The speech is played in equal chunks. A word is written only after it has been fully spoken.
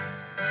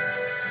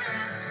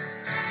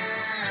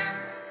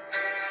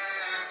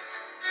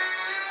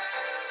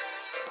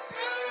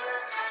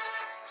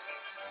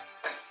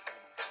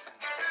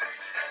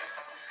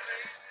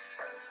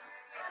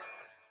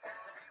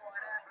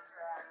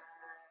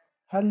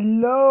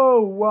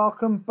Hello,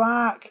 welcome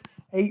back.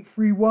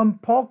 831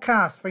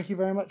 podcast. Thank you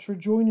very much for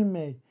joining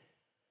me.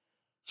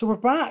 So we're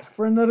back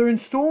for another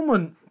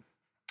installment.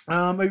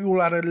 Hope you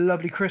all had a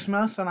lovely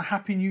Christmas and a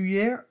happy new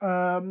year.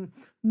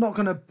 Not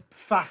going to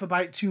faff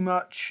about too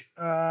much.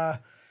 I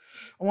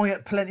want to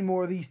get plenty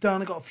more of these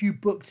done. I got a few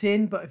booked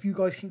in, but if you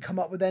guys can come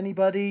up with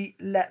anybody,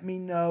 let me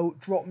know.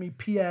 Drop me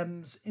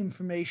PMs,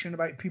 information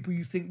about people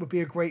you think would be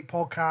a great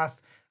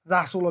podcast.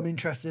 That's all I'm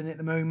interested in at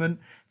the moment.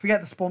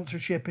 Forget the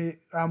sponsorship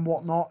and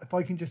whatnot. If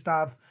I can just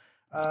have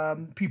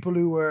people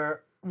who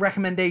are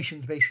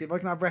recommendations, basically. If I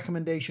can have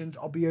recommendations,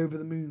 I'll be over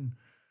the moon.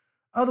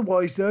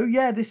 Otherwise, though,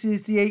 yeah, this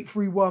is the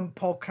 831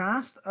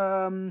 podcast.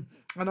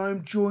 And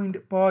I'm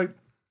joined by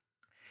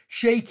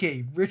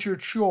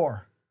Richard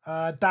Shore,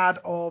 dad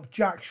of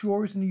Jack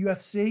Shore, who's in the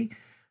UFC,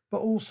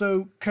 but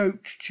also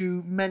coach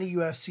to many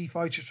UFC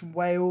fighters from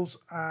Wales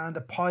and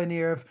a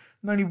pioneer of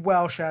not only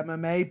Welsh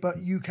MMA, but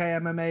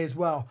UK MMA as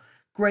well.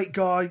 Great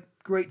guy,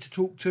 great to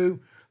talk to.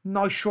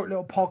 Nice short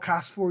little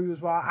podcast for you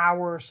as well,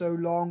 hour or so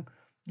long.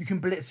 You can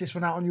blitz this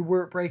one out on your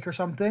work break or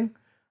something.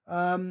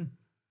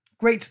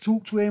 Great to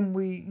talk to him.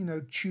 We,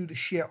 chew the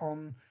shit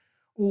on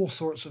all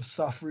sorts of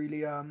stuff,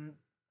 really. UK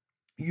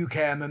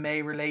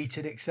MMA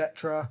related,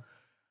 etc.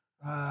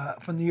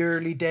 From the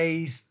early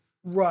days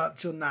right up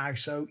till now.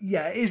 So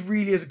yeah, it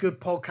really is a good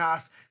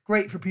podcast.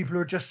 Great for people who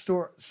are just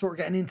sort of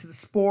getting into the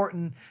sport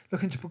and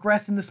looking to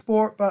progress in the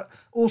sport. But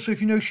also, if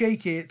you know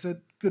Shakey, it's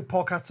a good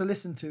podcast to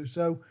listen to.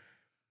 So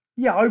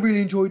yeah, I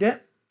really enjoyed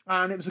it.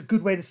 And it was a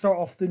good way to start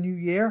off the new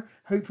year.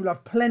 Hopefully we'll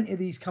have plenty of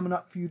these coming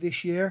up for you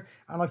this year.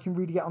 And I can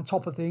really get on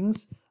top of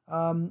things.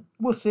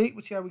 We'll see.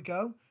 We'll see how we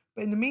go.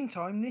 But in the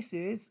meantime, this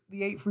is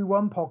the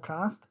 831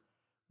 podcast.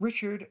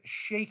 Richard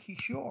Shakey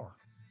Shore.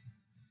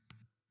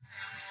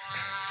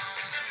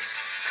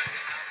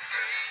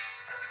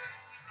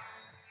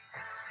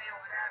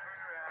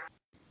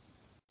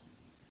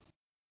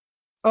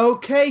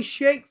 Okay,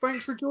 Shake,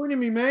 thanks for joining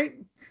me, mate.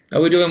 How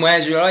are we doing,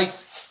 Wes? You all right?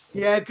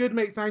 Yeah, good,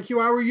 mate. Thank you.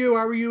 How are you?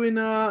 How are you in,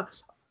 I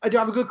do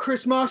have a good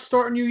Christmas,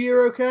 start a new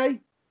year, okay?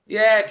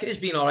 Yeah, it's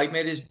been all right,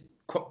 mate. It's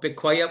a bit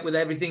quiet with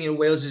everything.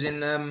 Wales is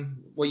in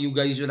what you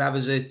guys would have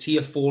as a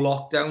tier 4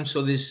 lockdown,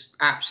 so there's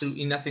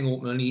absolutely nothing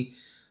open, only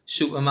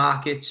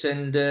supermarkets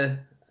and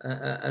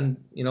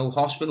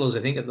hospitals,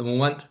 I think, at the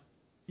moment.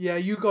 Yeah,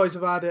 you guys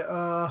have had it.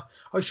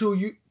 I'm sure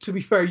you, to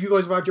be fair, you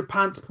guys have had your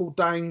pants pulled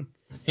down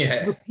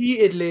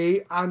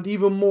repeatedly, and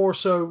even more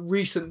so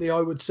recently, I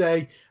would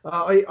say.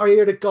 I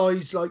hear the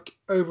guys like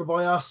over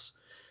by us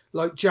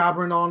like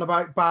jabbering on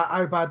about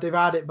how bad they've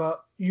had it,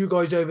 but you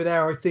guys over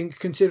there, I think,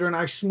 considering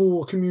how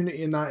small a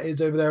community in that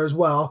is over there as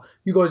well,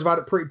 you guys have had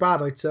it pretty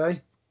bad, I'd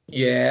say.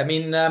 Yeah, I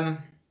mean,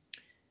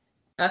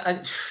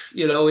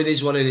 it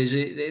is what it is.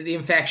 The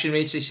infection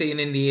rates, they say,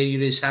 in the area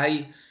is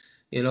high,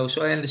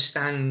 so I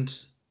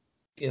understand,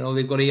 they've got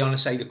to be on the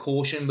side of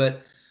caution,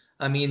 but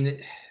I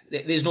mean,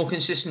 there's no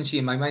consistency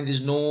in my mind.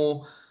 There's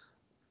no,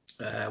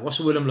 what's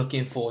the word I'm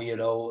looking for,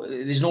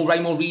 there's no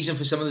rhyme or reason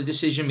for some of the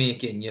decision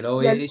making, Yeah,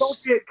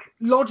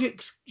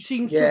 logic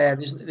seems yeah,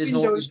 there's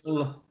no,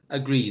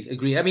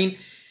 agreed. I mean,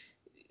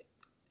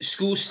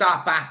 schools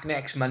start back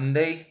next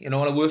Monday, and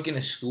I work in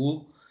a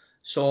school.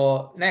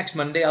 So next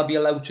Monday, I'll be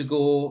allowed to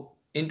go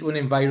into an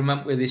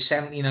environment where there's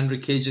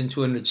 1,700 kids and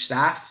 200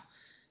 staff.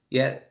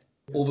 Yeah,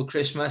 over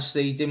Christmas,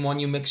 they didn't want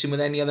you mixing with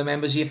any other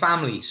members of your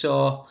family.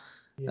 So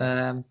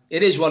it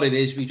is what it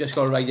is. We've just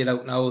got to ride it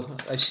out now.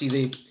 I see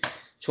they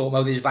talk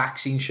about this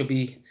vaccine should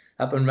be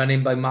up and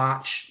running by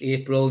March,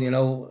 April.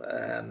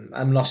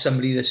 I'm not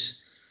somebody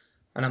that's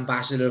an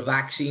ambassador of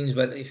vaccines,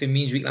 but if it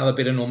means we can have a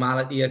bit of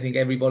normality, I think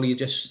everybody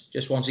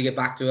just wants to get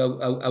back to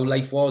how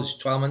life was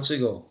 12 months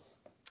ago.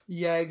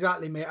 Yeah,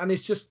 exactly, mate. And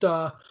it's just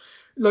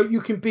like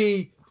you can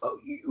be.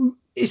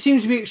 It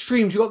seems to be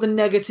extremes. You've got the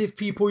negative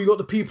people, you've got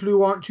the people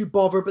who aren't too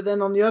bothered, but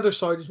then on the other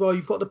side as well,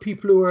 you've got the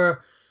people who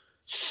are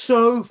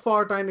so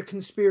far down the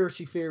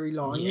conspiracy theory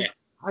line. Yeah.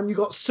 And you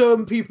got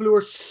some people who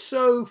are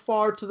so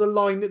far to the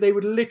line that they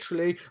would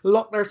literally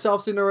lock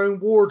themselves in their own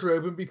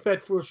wardrobe and be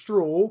fed for a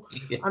straw.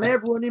 Yeah. And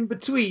everyone in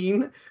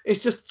between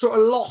is just sort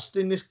of lost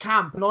in this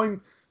camp. And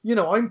I'm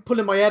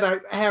pulling my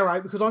hair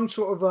out because I'm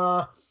sort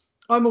of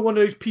I'm one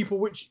of those people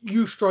which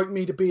you strike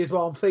me to be as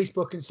well on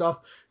Facebook and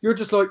stuff. You're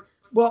just like,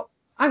 well,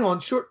 hang on,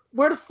 sure.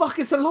 Where the fuck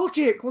is the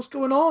logic? What's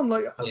going on?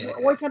 Like,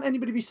 why can't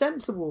anybody be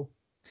sensible?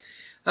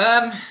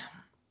 I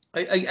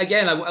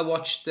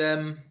watched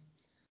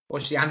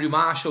the Andrew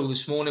Marshall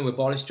this morning with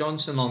Boris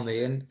Johnson on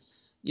there, and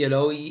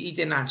he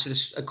didn't answer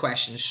a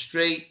question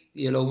straight.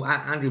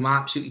 Andrew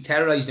Marr absolutely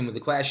terrorized him with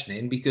the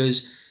questioning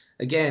because,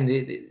 again,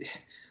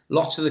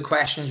 lots of the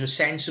questions were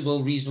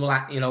sensible,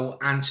 reasonable,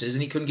 answers,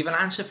 and he couldn't give an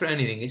answer for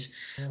anything.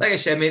 Like I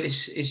said, mate,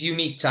 it's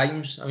unique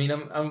times. I mean,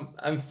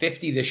 I'm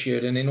 50 this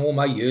year, and in all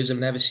my years, I've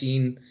never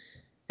seen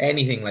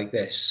anything like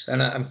this.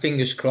 And I'm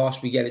fingers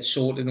crossed we get it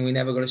sorted and we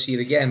never got to see it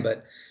again.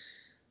 But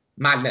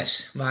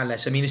madness. I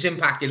mean, it's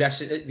impacted us,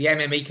 the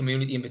MMA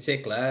community in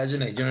particular,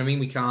 hasn't it? Do you know what I mean?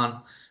 We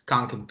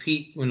can't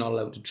compete. We're not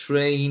allowed to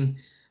train.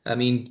 I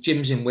mean,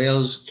 gyms in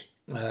Wales,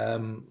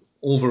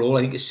 overall,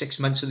 I think it's 6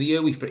 months of the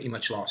year we've pretty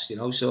much lost, you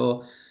know.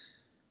 So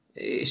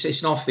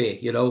it's not fair,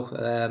 you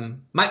know.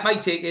 My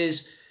take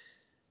is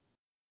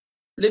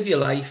live your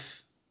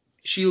life,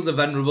 shield the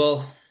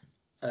vulnerable.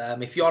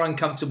 If you're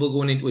uncomfortable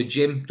going into a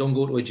gym, don't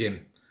go to a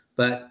gym.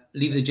 But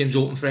leave the gyms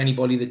open for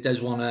anybody that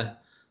does want to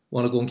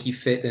go and keep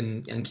fit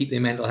and keep their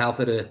mental health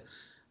at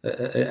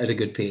a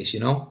good pace, you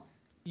know.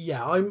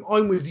 Yeah,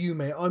 I'm with you,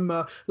 mate.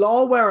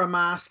 I'll wear a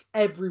mask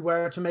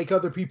everywhere to make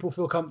other people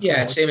feel comfortable.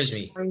 Yeah, same as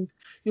me.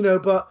 You know,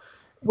 but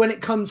when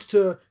it comes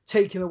to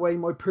taking away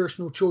my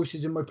personal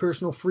choices and my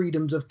personal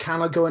freedoms of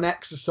can I go and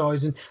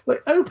exercise, and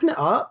like open it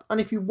up,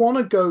 and if you want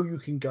to go, you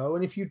can go,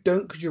 and if you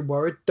don't because you're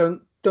worried,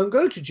 don't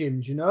go to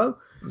gyms, you know.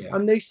 Yeah.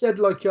 And they said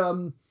like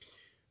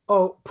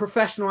oh,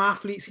 professional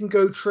athletes can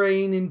go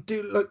train and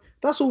do like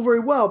that's all very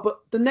well, but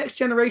the next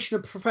generation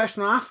of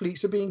professional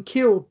athletes are being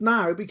killed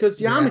now because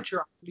the amateur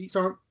athletes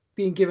aren't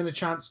being given a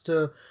chance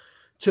to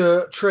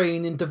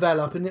train and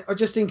develop. And I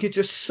just think it's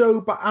just so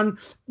bad. And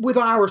with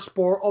our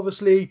sport,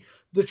 obviously,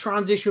 the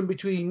transition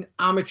between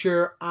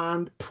amateur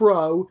and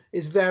pro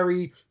is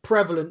very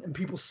prevalent and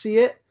people see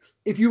it.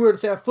 If you were to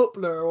say a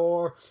footballer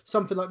or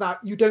something like that,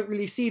 you don't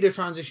really see the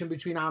transition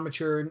between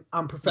amateur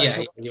and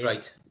professional. Yeah, you're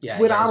right. Yeah.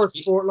 With our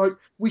sport, like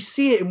we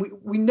see it and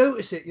we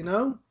notice it, you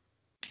know?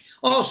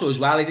 Also, as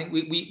well, I think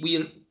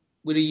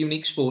we're a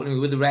unique sport. I mean,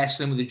 with the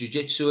wrestling, with the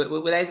jiu-jitsu,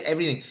 with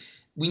everything,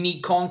 we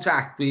need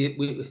contact.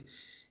 We're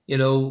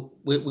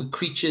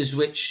creatures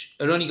which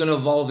are only going to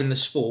evolve in the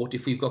sport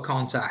if we've got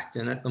contact.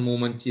 And at the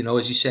moment, you know,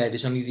 as you said,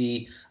 it's only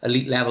the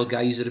elite level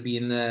guys that are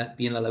being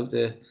allowed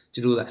to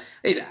do that.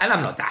 And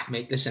I'm not daft,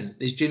 mate. Listen,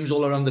 there's gyms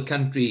all around the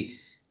country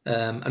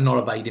are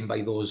not abiding by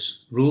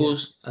those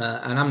rules,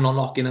 and I'm not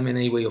knocking them in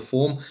any way or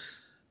form.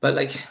 But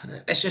like,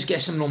 let's just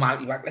get some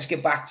normality back. Let's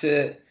get back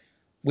to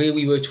where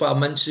we were 12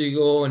 months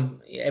ago and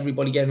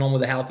everybody getting on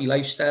with a healthy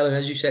lifestyle. And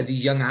as you said,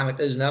 these young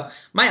amateurs now,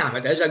 my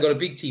amateurs, I've got a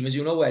big team, as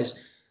you know,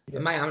 Wes.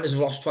 My amateurs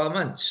have lost 12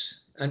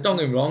 months. And don't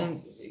get me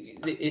wrong,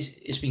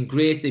 it's been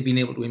great. They've been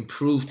able to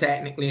improve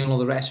technically and all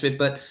the rest of it,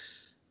 but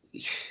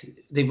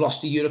they've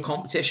lost a year of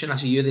competition.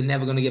 That's a year they're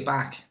never going to get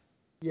back.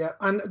 Yeah,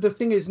 and the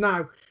thing is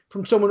now,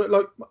 from someone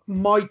like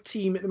my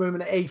team at the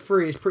moment at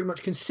A3 is pretty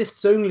much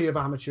consists only of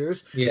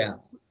amateurs. Yeah.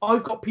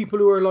 I've got people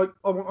who are like,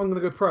 oh, I'm going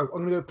to go pro.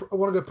 I'm going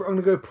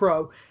to go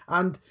pro.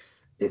 And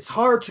it's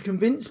hard to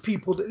convince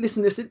people that,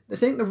 listen, this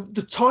ain't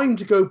the time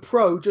to go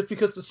pro just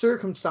because the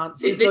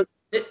circumstances.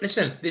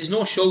 Listen, there's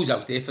no shows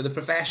out there for the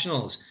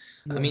professionals.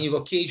 Yeah. I mean, you've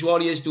got Cage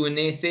Warriors doing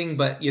their thing,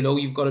 but, you know,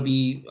 you've got to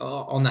be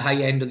on the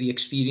high end of the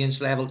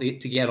experience level to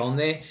get on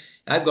there.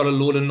 I've got a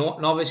load of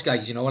novice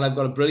guys, you know, and I've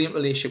got a brilliant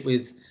relationship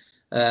with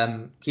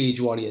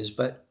Cage Warriors,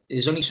 but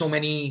there's only so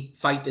many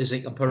fighters they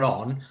can put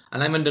on,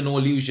 and I'm under no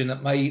illusion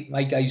that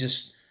my guys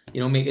are,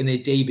 you know, making their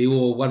debut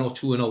or 1 or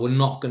 2-0 are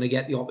not going to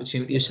get the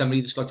opportunity of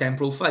somebody that's got 10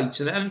 pro fights,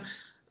 and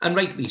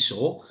rightly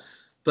so.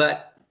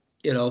 But,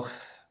 you know,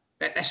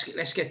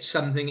 let's get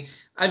something.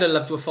 I'd have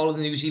loved to have followed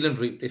the New Zealand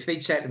route. If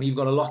they'd said to me, you've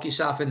got to lock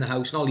yourself in the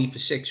house, not leave for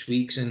 6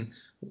 weeks, and,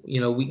 you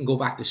know, we can go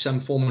back to some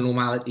form of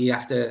normality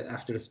after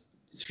a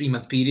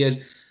 3-month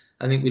period,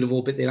 I think we'd have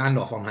all bit their hand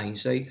off on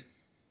hindsight.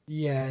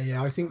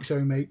 Yeah, I think so,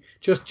 mate.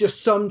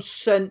 Just some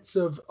sense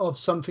of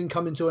something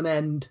coming to an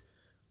end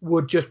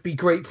would just be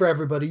great for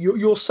everybody.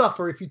 You'll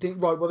suffer if you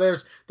think, right, well,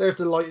 there's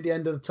the light at the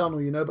end of the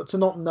tunnel, you know. But to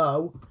not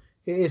know,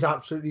 it is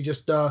absolutely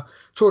just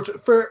torture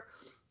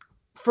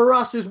for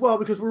us as well,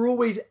 because we're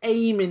always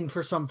aiming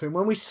for something.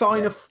 When we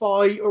sign a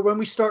fight or when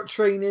we start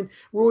training,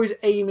 we're always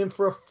aiming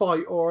for a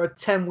fight or a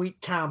 10-week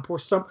camp or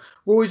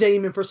we're always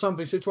aiming for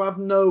something. So to have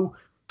no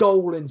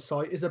goal in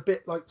sight is a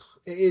bit like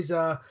it is.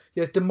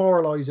 It's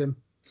demoralising.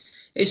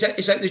 It's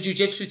like the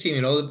jiu-jitsu team,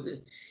 you know.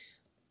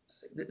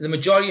 The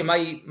majority of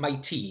my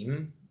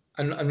team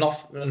are not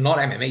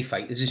MMA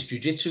fighters, it's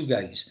jiu-jitsu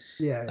guys.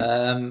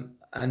 Yeah.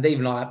 And they've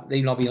not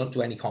been able to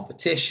do any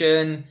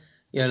competition,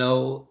 you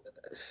know.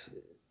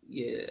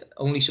 Yeah,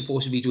 only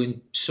supposed to be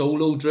doing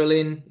solo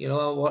drilling, you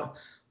know. What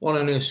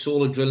on earth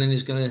solo drilling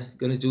is gonna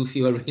do for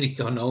you, I really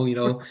don't know, you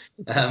know.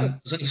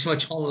 There's only so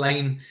much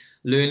online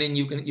learning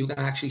you can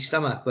actually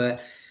stomach.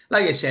 But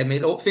like I said,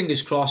 mate,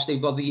 fingers crossed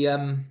they've got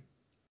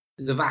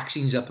the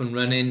vaccines up and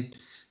running.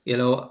 You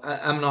know,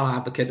 I'm not an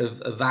advocate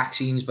of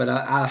vaccines, but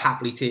I'll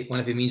happily take one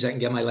if it means I can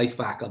get my life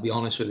back. I'll be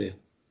honest with you.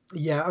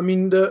 Yeah, I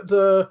mean,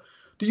 the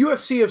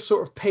UFC have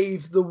sort of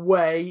paved the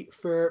way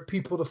for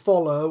people to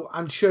follow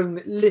and shown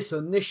that,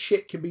 listen, this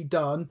shit can be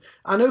done.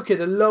 And okay,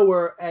 the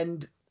lower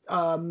end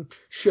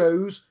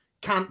shows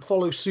can't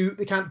follow suit.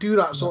 They can't do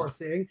that sort of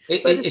thing.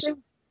 It's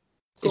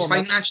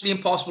financially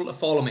impossible to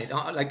follow, mate.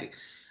 Like,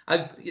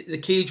 the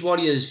Cage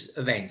Warriors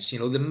events, you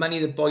know, the money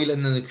that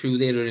Boylan and the crew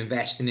there are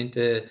investing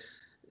into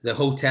the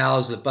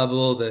hotels, the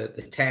bubble, the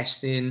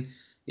testing,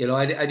 you know,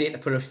 I'd hate to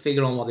put a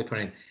figure on what they're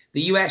putting in.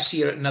 The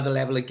UFC are at another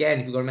level again.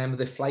 If you've got to remember,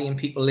 they're flying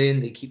people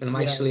in, they're keeping them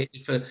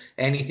isolated for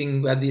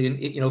anything, whether you're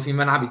in, you know, if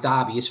you're in Abu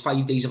Dhabi, it's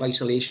 5 days of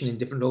isolation in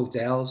different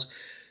hotels.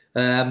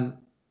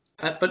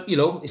 But, you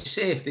know, it's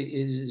safe.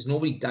 There's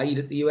nobody died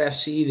at the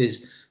UFC.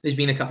 There's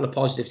been a couple of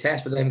positive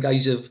tests, but them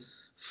guys have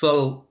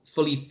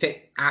fully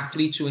fit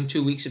athletes who in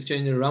 2 weeks have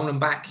turned it around and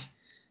back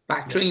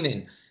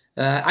training.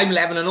 I'm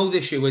 11-0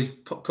 this year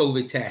with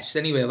COVID tests.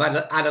 Anyway,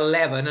 I've had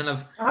 11 and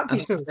I've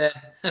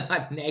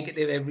had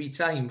negative every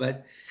time.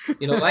 But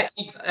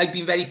I've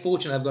been very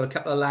fortunate. I've got a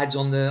couple of lads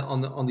on the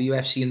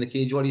UFC and the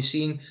cage what he's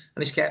seen,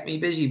 and it's kept me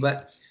busy.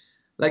 But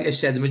like I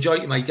said, the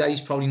majority of my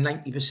guys, probably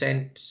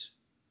 90%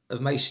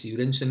 of my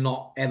students, are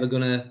not ever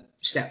gonna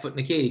step foot in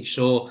the cage.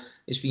 So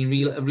it's been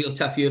a real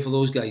tough year for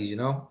those guys,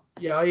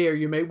 Yeah, I hear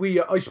you, mate.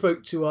 I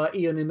spoke to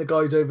Ian and the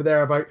guys over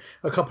there about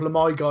a couple of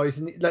my guys,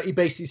 and he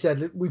basically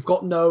said we've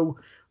got no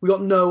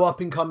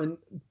up and coming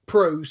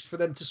pros for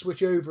them to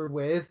switch over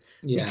with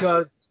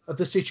because of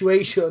the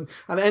situation,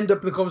 and end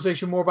up in a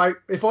conversation more about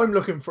if I'm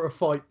looking for a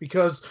fight,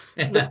 because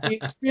the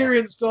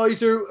experienced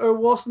guys are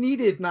what's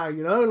needed now.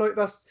 Like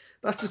that's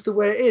just the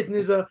way it is, and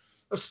there's a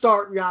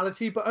stark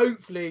reality. But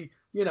hopefully,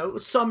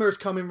 summer's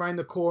coming round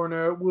the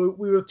corner. We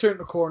will turn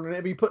the corner, and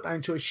it'll be put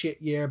down to a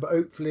shit year, but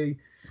hopefully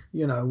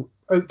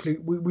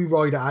we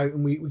ride it out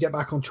and we get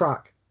back on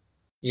track.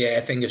 Yeah,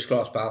 fingers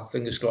crossed, pal.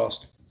 Fingers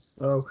crossed.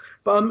 Oh,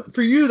 but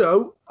for you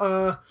though,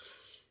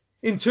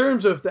 in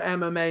terms of the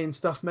MMA and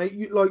stuff,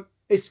 mate,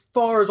 as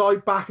far as I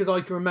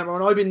can remember,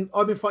 and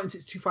I've been fighting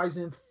since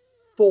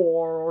 2004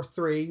 or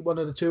 3, one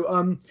of the two.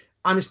 And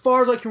as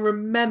far as I can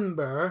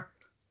remember,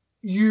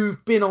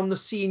 you've been on the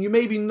scene. You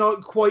maybe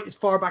not quite as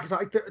far back as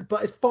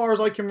but as far as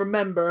I can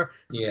remember,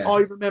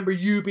 I remember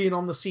you being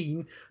on the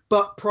scene.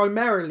 But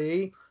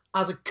primarily,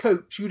 as a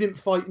coach, you didn't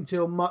fight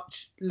until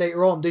much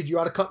later on, did you?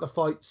 Had a couple of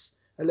fights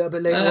a little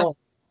bit later on.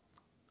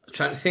 I'm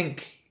trying to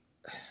think.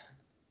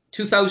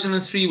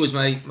 2003 was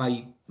my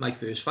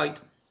first fight.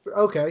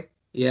 Okay.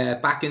 Yeah,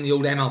 back in the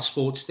old ML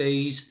Sports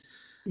days.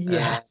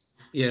 Yeah.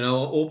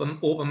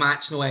 Open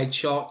match, no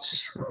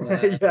headshots.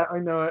 Yeah, I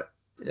know it.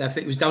 I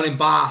think it was down in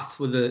Bath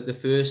with the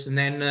first, and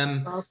then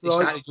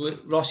started doing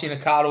Rossi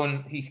Nakaro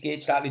and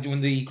Heathgate started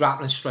doing the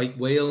grappling strike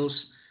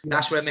Wales. Yeah.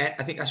 That's where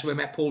I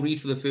met Paul Reed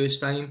for the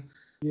first time.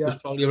 Yeah. It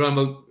was probably around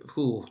about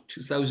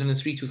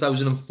 2003,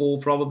 2004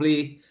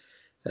 probably,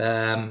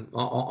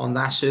 on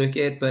that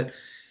circuit. But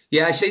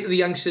yeah, I say to the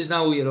youngsters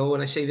now,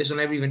 and I say this on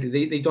every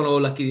interview, they don't know how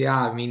lucky they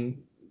are. I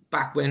mean,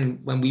 back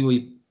when we were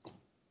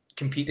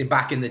competing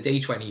back in the day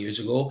 20 years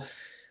ago,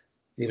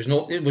 there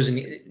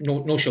wasn't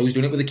no shows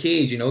doing it with a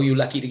cage. You're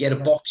lucky to get a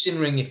boxing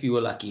ring if you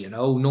were lucky.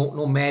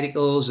 No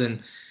medicals,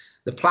 and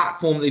the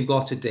platform they've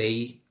got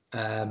today.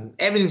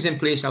 Everything's in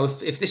place now.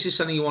 If this is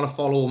something you want to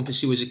follow and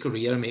pursue as a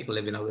career and make a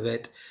living out of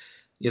it,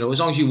 as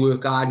long as you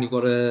work hard and you've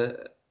got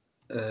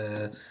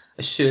a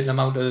certain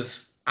amount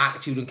of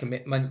attitude and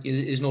commitment,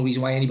 there's no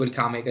reason why anybody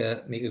can't make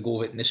a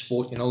go of it in this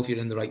sport. If you're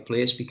in the right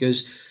place,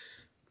 because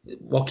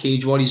what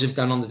Cage Warriors have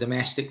done on the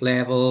domestic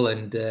level,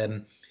 and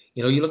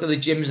you look at the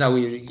gyms now.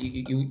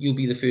 You'll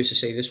be the first to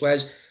say this.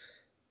 Whereas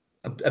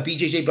a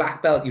BJJ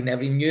black belt, you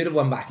never even heard of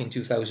one back in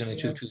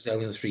 2002,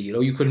 2003.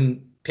 You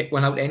couldn't pick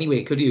one out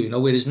anyway, could you?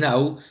 Whereas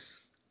now,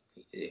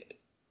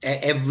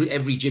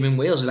 every gym in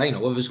Wales that I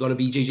know of has got a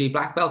BJJ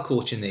black belt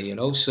coach in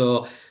there.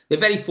 So they're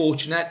very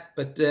fortunate.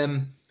 But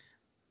the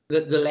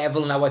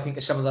level now, I think,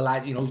 of some of the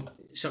lads,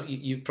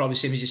 you probably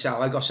same as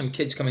yourself. I got some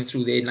kids coming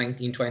through there,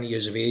 19, 20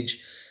 years of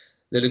age,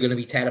 that are going to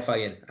be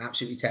terrifying,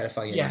 absolutely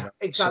terrifying. Yeah,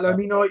 exactly. So, I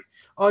mean,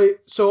 I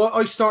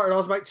started. I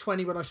was about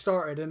 20 when I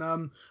started, and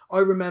I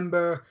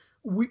remember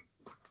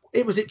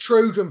it was at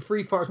Trojan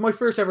Free Fighters. My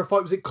first ever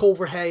fight was at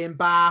Culverhay in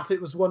Bath.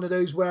 It was one of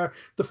those where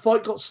the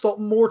fight got stopped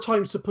more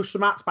times to push the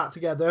mats back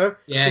together.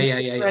 Yeah.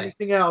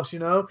 Anything else,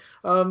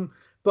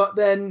 But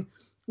then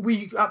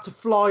we had to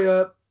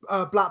fly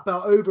a black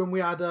belt over, and we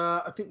had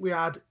I think we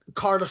had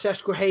Carlos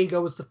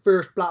Esquihega was the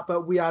first black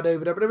belt we had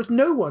over there, but there was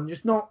no one.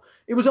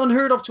 It was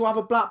unheard of to have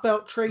a black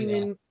belt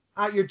training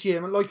at your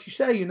gym, and like you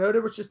say,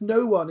 there was just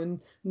no one. And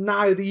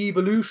now the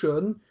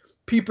evolution,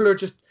 people are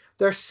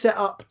they're set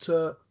up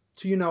to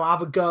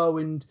have a go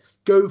and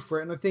go for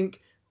it. And I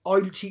think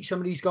I teach some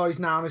of these guys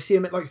now, and I see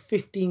them at like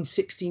 15,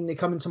 16, they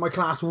come into my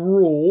class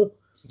raw.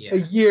 Yeah. A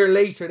year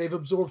later, they've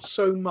absorbed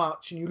so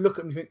much, and you look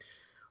at them and think,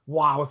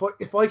 wow,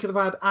 if I could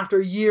have had, after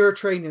a year of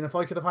training, if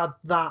I could have had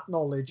that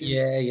knowledge.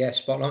 Yeah,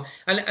 spot on.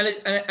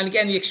 And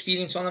again, the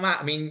experience on the mat.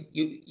 I mean,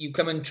 you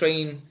come and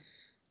train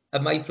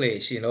at my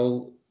place,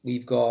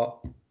 we've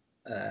got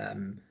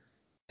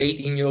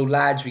 18-year-old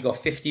lads, we've got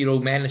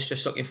 50-year-old men that's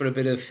just looking for a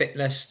bit of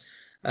fitness.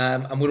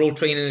 And we're all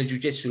training a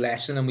jiu-jitsu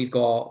lesson, and we've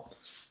got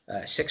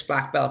 6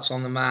 black belts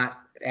on the mat,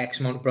 X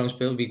amount of bronze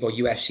belts. We've got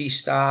UFC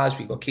stars,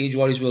 we've got Cage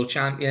Warriors world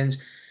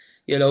champions.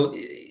 They're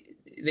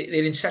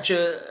in such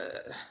a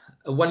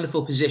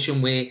wonderful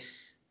position where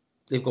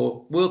they've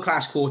got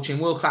world-class coaching,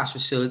 world-class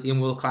facility,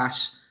 and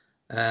world-class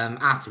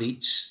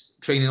athletes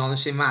training on the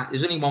same mat.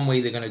 There's only one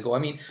way they're going to go. I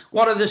mean,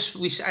 I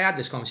had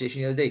this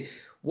conversation the other day.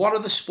 What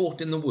other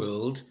sport in the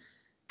world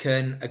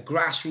can a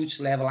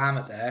grassroots level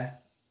amateur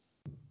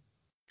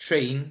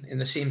train in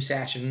the same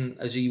session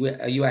as a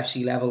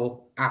UFC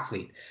level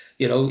athlete?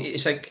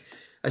 It's like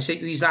I say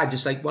to these lads,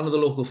 it's like one of the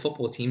local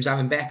football teams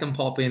having Beckham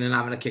pop in and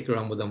having a kick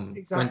around with them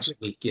once a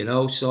week.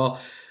 So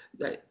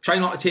try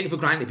not to take it for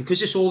granted,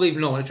 because it's all they've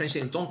known. I'm trying to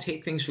say, don't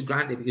take things for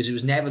granted, because it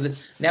was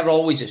never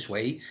always this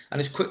way. And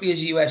as quickly as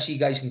the UFC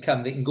guys can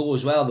come, they can go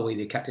as well, the way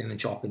they're cutting and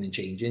chopping and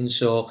changing.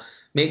 So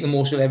make the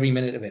most of every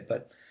minute of it.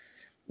 But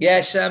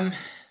yes,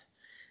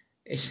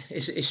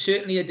 it's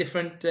certainly a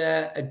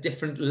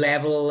different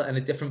level and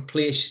a different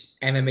place,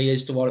 MMA,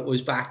 as to what it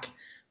was back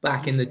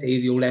in the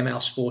day, the old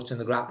ML Sports and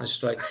the Grappling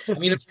Strike. I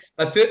mean,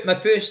 my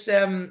first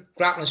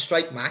Grappling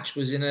Strike match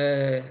was in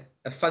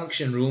a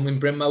function room in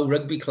Bryn Mawr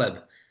Rugby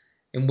Club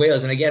in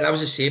Wales. And again, I was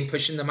the same,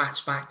 pushing the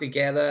mats back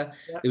together.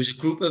 There was a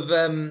group of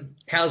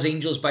Hells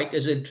Angels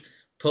bikers had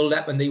pulled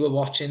up and they were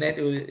watching it.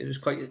 It was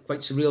quite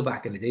surreal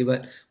back in the day,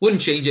 but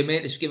wouldn't change it,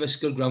 mate. It's give us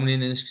good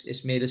grounding, and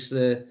it's made us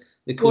the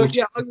coach,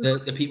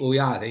 the people we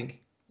are, I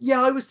think.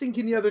 Yeah, I was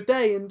thinking the other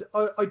day, and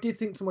I did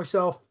think to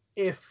myself,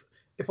 if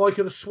I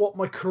could have swapped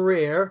my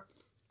career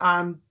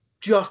and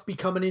just be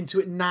coming into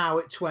it now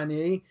at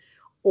 20,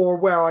 or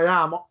where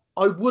I am,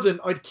 I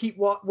wouldn't. I'd keep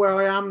where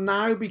I am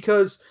now,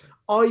 because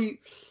I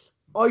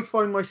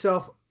find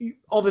myself,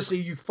 obviously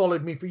you've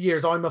followed me for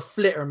years, I'm a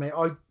flitter, mate.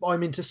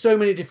 I'm into so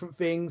many different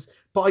things,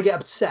 but I get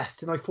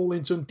obsessed and I fall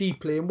into them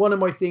deeply. And one of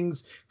my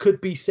things could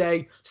be,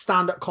 say,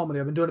 stand-up comedy.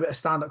 I've been doing a bit of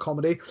stand-up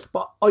comedy,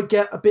 but I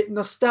get a bit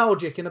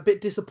nostalgic and a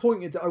bit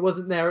disappointed that I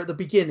wasn't there at the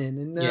beginning.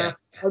 And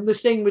and the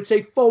same would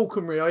say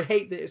falconry. I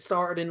hate that it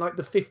started in like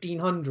the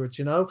 1500s,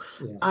 you know?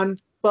 Yeah.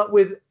 But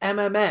with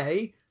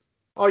MMA,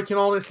 I can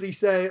honestly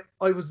say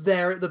I was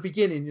there at the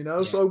beginning, you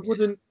know? Yeah, so I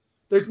wouldn't,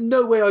 there's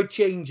no way I'd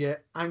change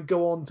it and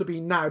go on to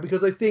be now,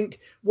 because I think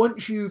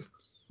once you've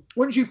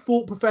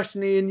fought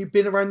professionally and you've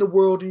been around the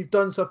world and you've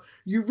done stuff,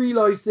 you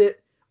realise that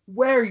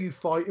where you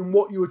fight and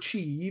what you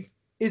achieve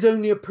is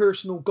only a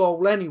personal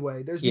goal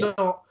anyway. There's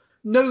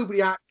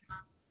nobody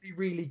actually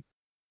really.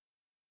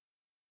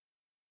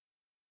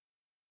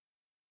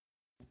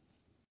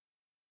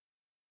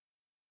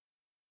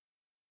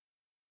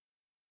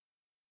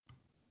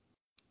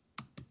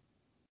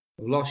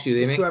 I've lost you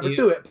there, mate. To ever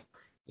do it.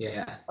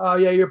 Yeah.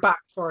 Yeah, you're back.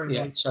 Sorry.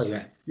 Yeah, sorry,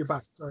 mate. You're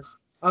back. Sorry.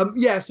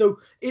 Yeah, so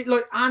it,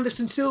 like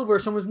Anderson Silva,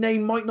 someone's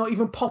name might not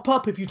even pop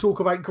up if you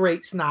talk about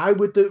greats now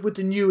with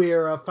the new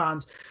era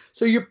fans.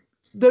 So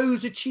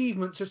those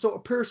achievements are sort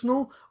of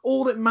personal.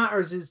 All that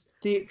matters is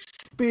the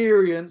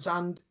experience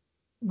and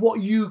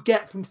what you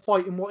get from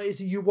fighting, what it is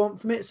that you want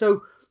from it.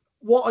 So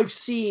what I've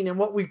seen and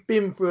what we've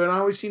been through, and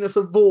how I've seen us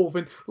evolve,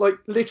 and like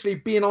literally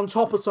being on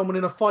top of someone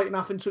in a fight and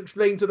having to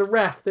explain to the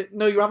ref that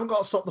no, you haven't got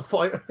to stop the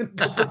fight in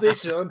the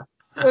position.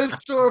 Those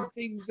sort of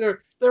things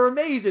they're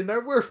amazing.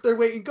 They're worth their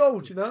weight in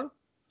gold, you know.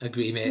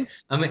 Agree, mate.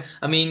 I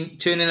mean,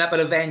 turning up at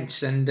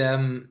events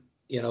and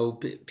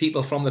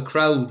people from the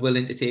crowd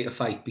willing to take a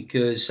fight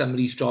because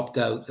somebody's dropped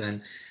out,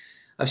 and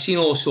I've seen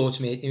all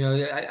sorts, mate. You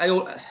know,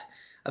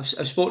 I've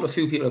spoken to a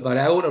few people about it.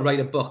 I ought to write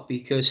a book,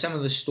 because some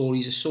of the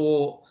stories are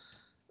so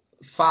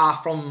far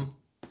from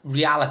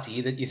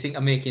reality that you think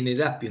I'm making it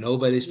up, you know.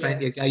 But there's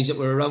plenty of guys that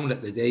were around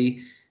at the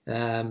day.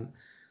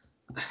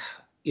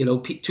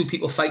 Two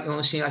people fighting on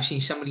the same. I've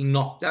seen somebody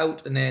knocked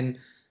out and then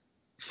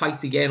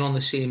fight again on the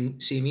same.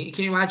 Can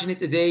you imagine it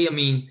today? I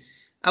mean,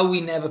 how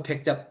we never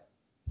picked up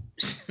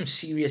some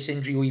serious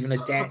injury or even a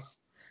death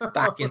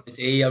back in the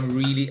day. I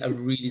really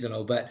don't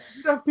know. But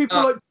you have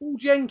people like Paul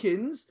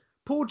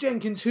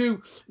Jenkins, who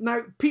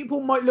now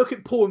people might look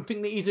at Paul and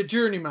think that he's a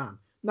journeyman.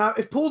 Now,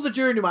 if Paul's a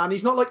journeyman,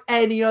 he's not like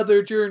any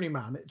other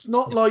journeyman. It's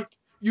not like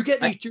you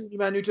get these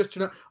journeymen who just,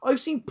 I've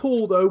seen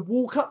Paul, though,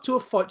 walk up to a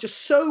fight,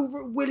 just so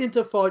willing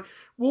to fight,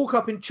 walk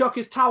up and chuck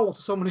his towel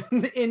to someone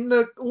in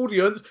the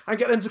audience and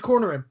get them to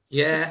corner him.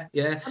 Yeah.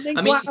 And then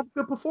have a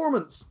good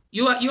performance.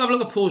 You have a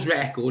look at Paul's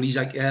record. He's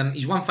like,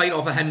 he's one fight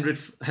off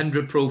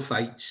 100 pro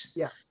fights.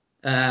 Yeah.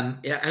 And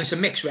it's a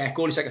mixed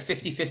record. It's like a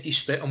 50-50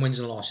 split on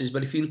wins and losses.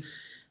 But if you,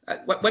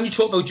 when you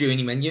talk about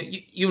journeymen,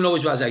 you know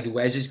as well as I do,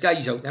 Wes, there's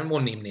guys out there, I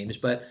won't name names,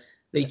 but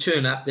they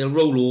turn up, they'll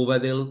roll over,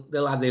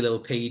 they'll have their little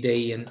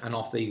payday, and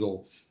off they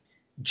go.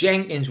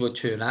 Jenkins would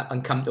turn up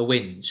and come to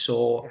win.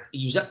 So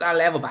he's at that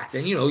level back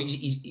then. You know,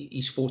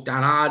 he's fought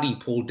Dan Hardy,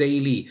 Paul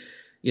Daly,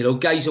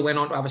 guys that went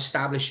on to have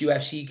established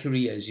UFC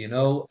careers, and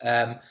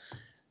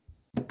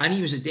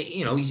he was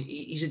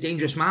he's a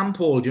dangerous man,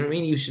 Paul. Do you know what I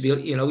mean? He used to be,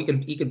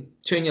 he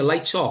could turn your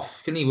lights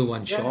off, couldn't he, with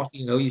one shot? He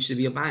used to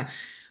be a bang.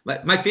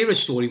 But my favourite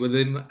story with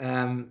him,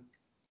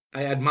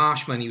 I had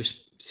Marshman. He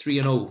was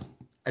 3-0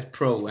 at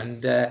pro,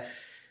 and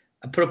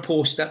I put a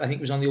post up, I think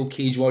it was on the old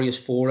Cage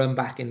Warriors forum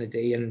back in the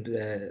day, and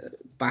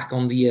back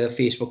on the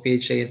Facebook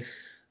page, saying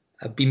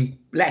I've been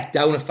let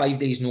down at 5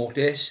 days'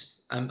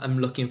 notice. I'm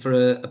looking for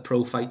a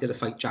pro fighter to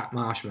fight Jack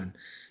Marshman.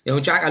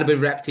 Jack had a bit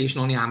of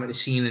reputation on the amateur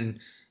scene, and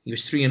he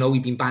was 3-0.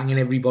 He'd been banging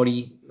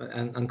everybody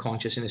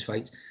unconscious in his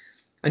fights.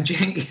 And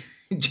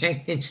Jenkins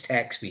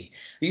texted me,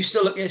 "Are you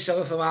still looking at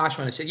yourself for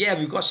Marshman?" I said, "Yeah,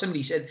 we've got somebody."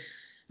 He said,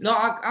 "No,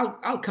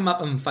 I'll come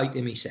up and fight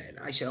him," he said.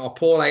 And I said, "Oh,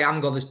 Paul, I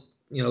haven't got this,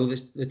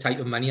 the type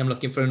of money. I'm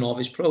looking for a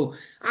novice pro."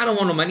 "I don't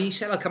want no money." He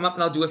said, "I'll come up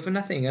and I'll do it for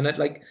nothing." And at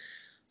like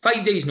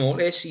 5 days'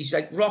 notice, he's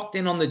like rocked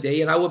in on the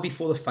day, an hour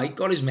before the fight,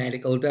 got his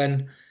medical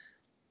done,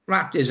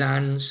 wrapped his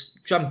hands,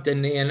 jumped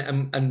in there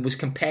and was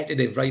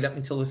competitive right up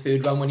until the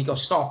third round when he got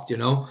stopped, you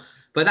know.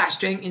 But that's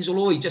Jenkins,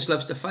 although he just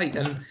loves to fight.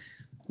 And,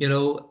 you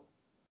know,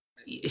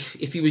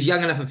 if he was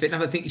young enough and fit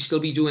enough, I think he'd still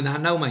be doing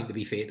that now, mind, to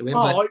be fair to him.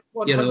 Oh,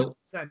 but, 100%. You know,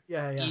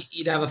 yeah.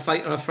 He'd have a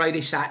fight on a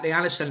Friday, Saturday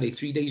and a Sunday,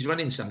 3 days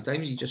running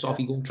sometimes. He'd just off,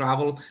 he'd go and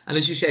travel. And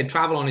as you said,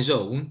 travel on his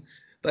own.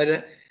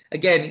 But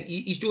again,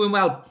 he's doing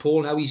well,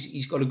 Paul. Now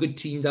he's got a good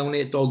team down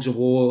there at Dogs of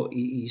War.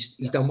 He's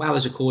done well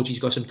as a coach. He's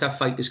got some tough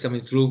fighters coming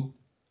through.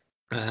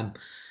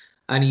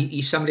 And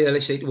he's somebody that I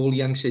say to all the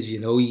youngsters, you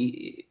know,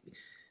 he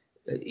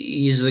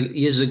is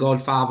the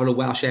godfather of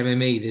Welsh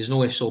MMA. There's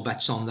no ifs or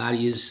buts on that.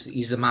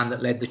 He's the man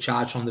that led the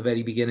charge from the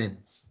very beginning.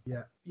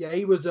 Yeah,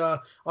 he was.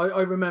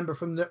 I remember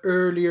from the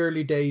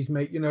early days,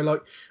 mate. You know,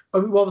 like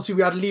obviously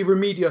we had Lever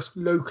Media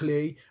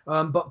locally,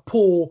 but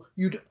Paul,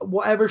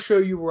 whatever show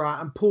you were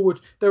at, and Paul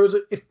would.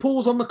 If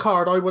Paul's on the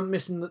card, I wasn't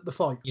missing the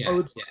fight.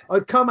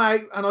 I'd come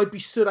out and I'd be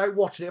stood out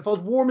watching it. If I was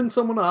warming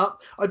someone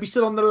up, I'd be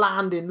stood on the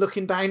landing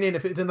looking down in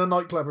if it's in a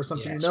nightclub or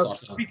something.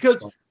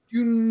 Because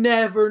you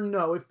never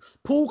know. If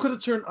Paul could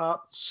have turned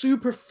up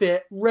super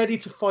fit, ready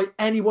to fight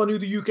anyone who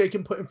the UK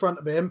can put in front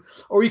of him,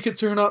 or he could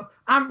turn up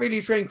and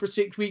really train for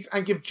 6 weeks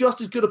and give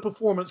just as good a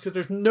performance because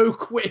there's no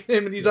quitting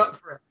him and he's up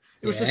for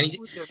it.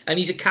 And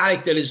he's a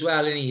character as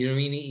well, isn't he? You know what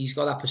I mean? He's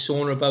got that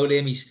persona about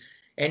him. He's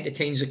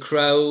entertains a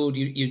crowd.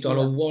 You don't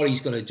know what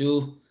he's going to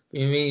do.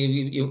 You know what I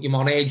mean? You're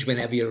on edge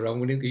whenever you're around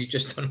with him because you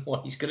just don't know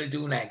what he's going to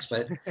do next.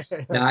 But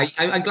no,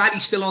 I'm glad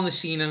he's still on the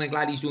scene and I'm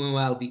glad he's doing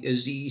well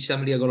because he's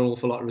somebody I've got an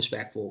awful lot of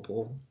respect for,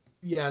 Paul.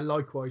 Yeah,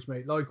 likewise,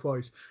 mate.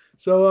 Likewise.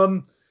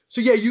 So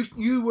yeah,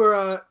 you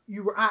were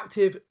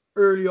active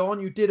early on.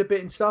 You did a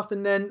bit and stuff,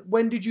 and then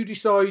when did you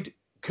decide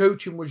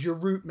coaching was your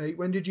route, mate?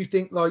 When did you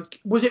think,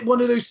 like, was it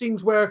one of those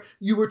things where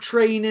you were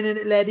training and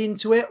it led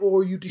into it,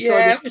 or you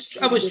decided? Yeah,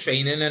 I was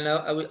training, and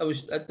I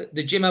was at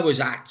the gym I was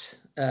at.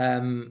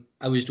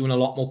 I was doing a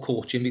lot more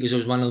coaching because I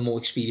was one of the more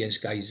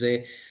experienced guys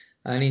there.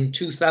 And in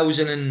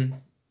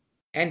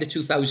end of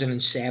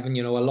 2007,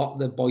 you know, a lot of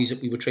the boys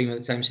that we were training at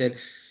the time said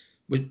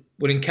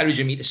were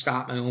encouraging me to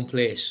start my own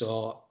place.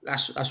 So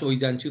that's what we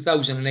done.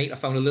 2008, I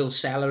found a little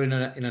cellar in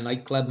a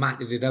nightclub,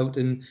 matted it out,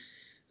 and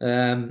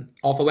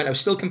off I went. I was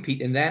still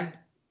competing then,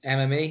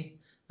 MMA.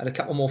 Had a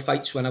couple more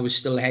fights when I was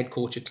still the head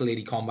coach at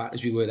Lady Combat,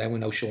 as we were then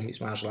when I was showing mixed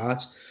martial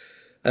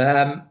arts.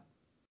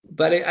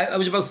 But I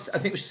was about, I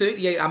think it was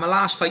 38. My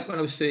last fight when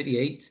I was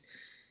 38.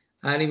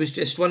 And it was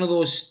just one of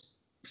those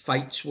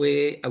fights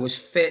where I was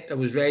fit, I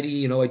was ready,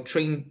 you know, I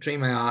trained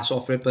my ass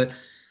off for it, but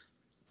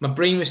my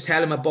brain was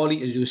telling my body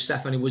to do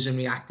stuff and it wasn't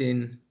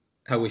reacting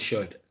how it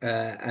should.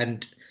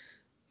 And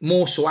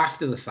more so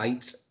after the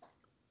fight,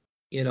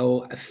 you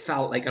know, I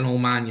felt like an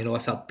old man, you know, I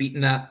felt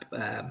beaten up.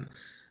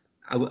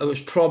 I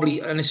was probably,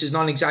 and this is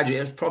not an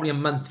exaggeration, I was probably a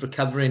month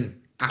recovering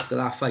after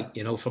that fight,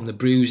 you know, from the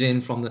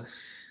bruising,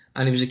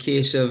 and it was a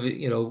case of,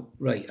 you know,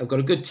 right, I've got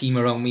a good team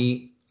around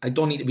me. I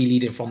don't need to be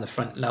leading from the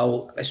front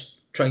now.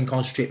 Let's try and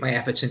concentrate my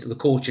efforts into the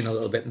coaching a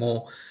little bit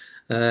more.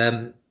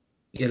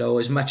 You know,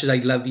 as much as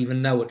I'd love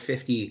even now at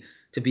 50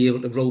 to be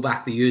able to roll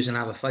back the years and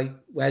have a fight,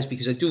 Wes,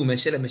 because I do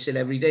miss it. I miss it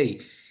every day.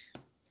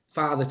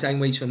 Father time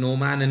waits for no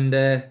man, and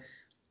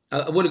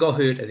I would have got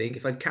hurt, I think,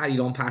 if I'd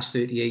carried on past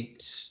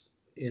 38.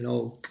 You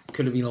know,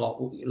 could have been a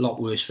lot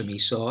worse for me.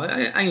 So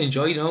I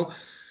enjoy, you know.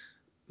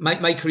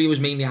 My career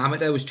was mainly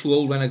amateur. I was too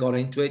old when I got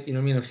into it. You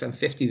know what I mean? I'm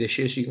 50 this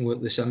year, so you can work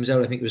the sums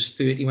out. I think it was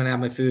 30 when I had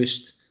my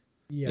first,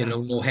 you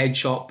know, no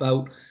headshot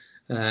bout.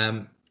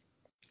 But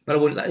I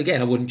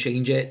wouldn't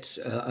change it.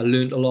 I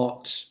learned a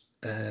lot,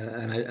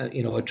 and I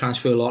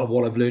transfer a lot of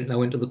what I've learned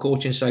now into the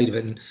coaching side of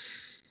it. And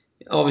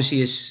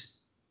obviously,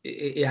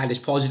 it had its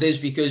positives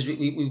because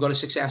we've got a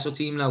successful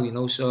team now. You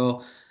know,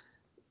 so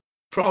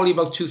probably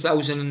about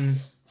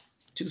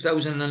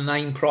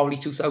 2009, probably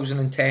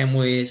 2010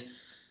 was.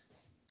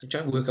 I'm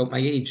trying to work out my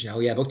age now.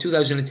 Yeah, about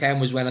 2010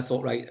 was when I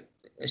thought, right,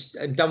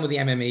 I'm done with the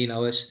MMA now.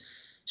 Let's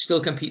still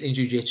compete in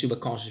jiu-jitsu,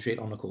 but concentrate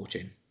on the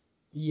coaching.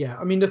 Yeah,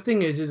 I mean, the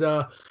thing is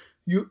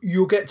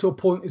you'll get to a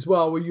point as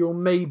well where you'll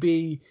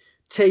maybe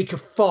take a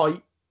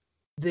fight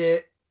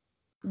that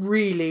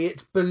really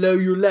it's below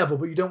your level,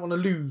 but you don't want to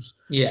lose.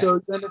 Yeah.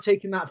 So you end up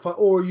taking that fight,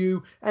 or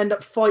you end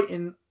up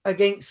fighting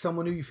against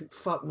someone who you think,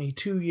 fuck me,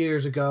 2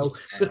 years ago,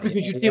 just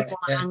because you didn't want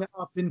to hang it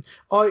up. And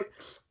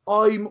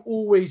I'm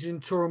always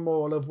in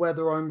turmoil of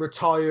whether I'm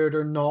retired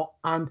or not,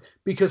 and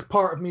because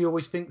part of me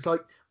always thinks like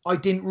I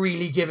didn't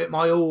really give it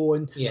my all,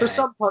 and for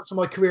some parts of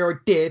my career I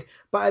did,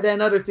 but then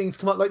other things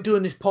come up like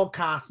doing this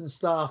podcast and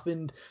stuff,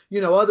 and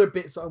you know, other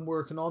bits that I'm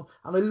working on,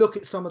 and I look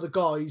at some of the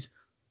guys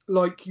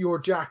like your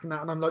Jack and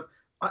that, and I'm like,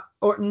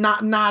 or Nad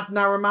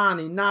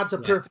Narimani. Nad's a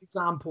perfect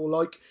example.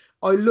 Like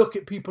I look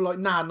at people like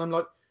Nad, and I'm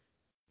like,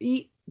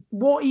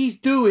 what he's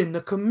doing,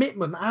 the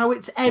commitment, how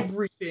it's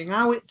everything,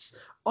 how it's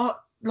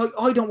like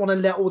I don't want to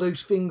let all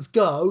those things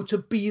go to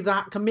be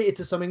that committed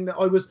to something that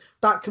I was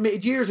that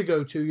committed years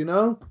ago to, you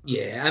know?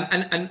 Yeah,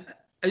 and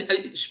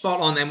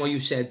spot on then what you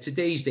said.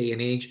 Today's day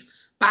and age,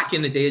 back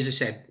in the day, as I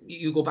said,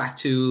 you go back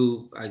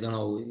to, I don't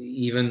know,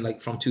 even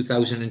like from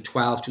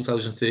 2012,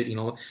 2013, you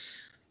know,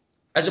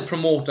 as a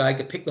promoter, I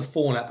could pick the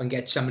phone up and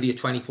get somebody at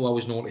 24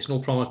 hours notice, no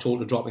problem at all,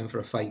 to drop in for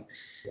a fight.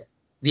 Yeah.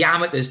 The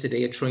amateurs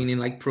today are training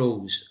like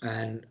pros,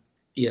 and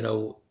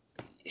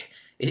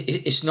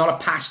it's not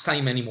a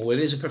pastime anymore. It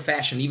is a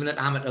profession, even at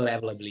amateur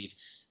level, I believe.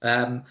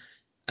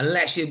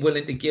 Unless you're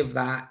willing to give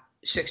that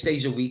 6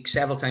 days a week,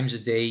 several times a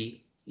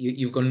day,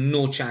 you've got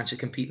no chance of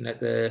competing at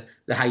the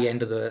high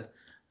end of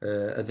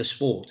the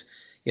sport.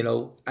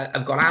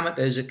 I've got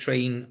amateurs that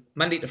train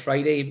Monday to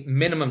Friday,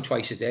 minimum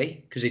twice a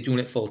day, because they're doing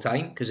it full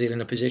time, because they're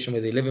in a position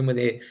where they're living with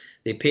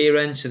their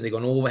parents and they've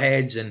got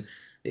overheads, and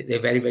they're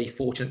very, very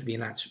fortunate to be in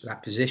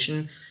that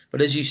position.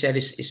 But as you said,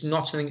 it's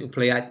not something to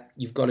play at.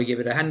 You've got to give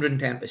it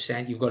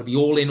 110%. You've got to be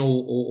all in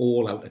or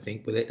all out, I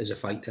think, with it as a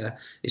fighter.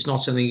 It's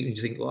not something you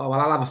think, oh, well,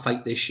 I'll have a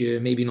fight this year,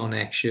 maybe not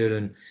next year.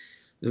 And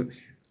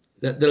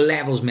the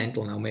level's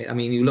mental now, mate. I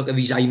mean, you look at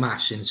these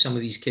IMAFs and some of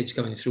these kids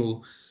coming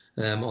through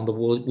on the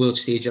world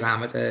stage at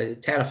amateur,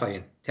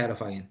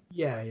 terrifying.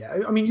 Yeah.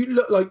 I mean, you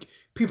look like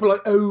people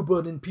like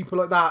Oban and people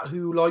like that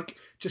who like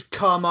just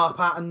come up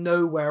out of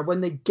nowhere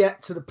when they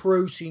get to the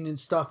pro scene and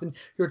stuff, and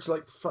you're just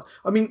like,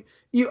 I mean,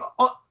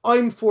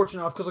 I'm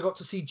fortunate enough because I got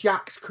to see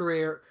Jack's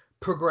career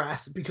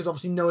progress, because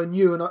obviously knowing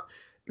you and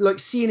like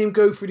seeing him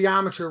go through the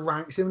amateur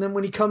ranks, and then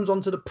when he comes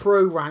onto the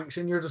pro ranks,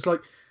 and you're just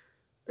like,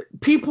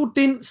 people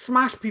didn't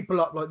smash people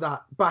up like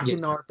that back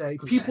in our day.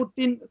 People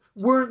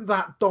weren't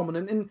that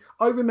dominant. And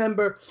I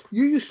remember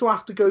you used to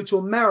have to go to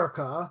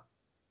America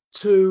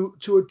to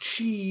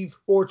achieve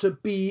or to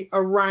be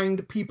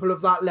around people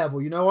of that level.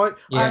 I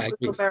had to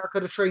go to America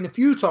to train a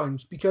few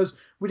times because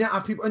we didn't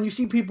have people. And you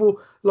see people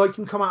like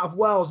him come out of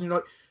Wales, and you're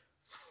like,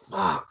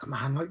 fuck,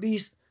 man, like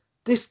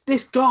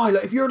this guy,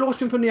 like if you're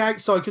watching from the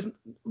outside, because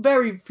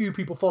very few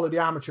people follow the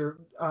amateur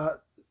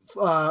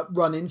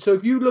running. So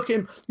if you look at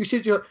him, you see,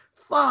 you're like,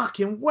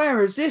 fucking, where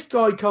has this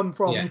guy come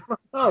from? Yeah.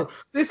 Oh,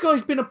 this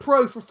guy's been a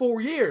pro for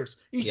 4 years.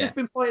 He's just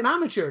been fighting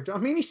amateur. I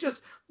mean,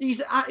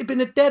 he's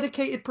been a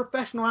dedicated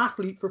professional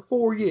athlete for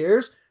 4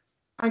 years,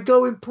 and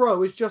going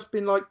pro has just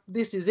been like,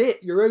 this is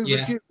it. You're overdue.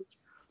 Yeah.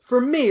 For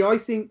me, I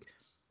think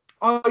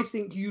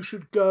you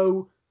should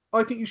go.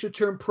 I think you should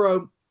turn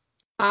pro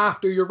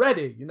after you're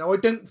ready. I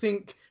don't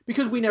think,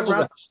 because we never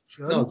had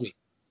that.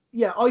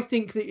 Yeah, I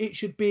think that it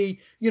should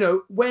be,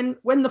 when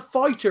the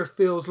fighter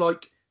feels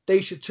like they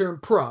should turn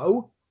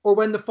pro, or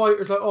when the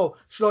fighter's like, oh,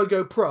 should I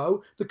go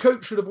pro? The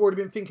coach should have already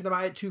been thinking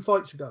about it 2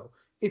 fights ago.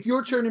 If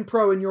you're turning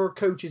pro and your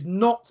coach is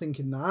not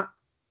thinking that,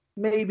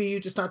 maybe you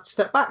just have to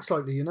step back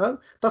slightly,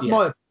 That's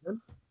my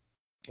opinion.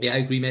 Yeah, I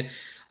agree, mate.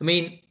 I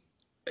mean,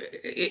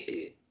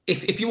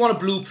 if you want a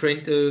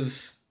blueprint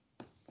of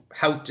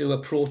how to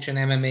approach an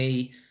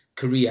MMA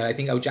career, I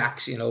think how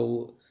Jack's,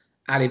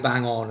 had it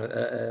bang on.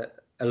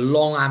 A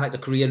long amateur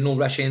career, no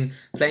rushing,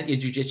 plenty of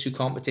jiu-jitsu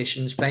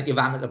competitions, plenty of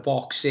amateur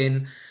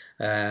boxing.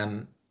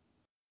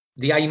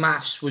 The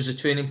IMAFs was a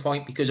turning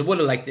point, because I would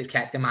have liked to have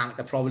kept him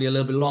amateur probably a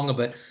little bit longer,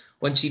 but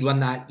once he'd won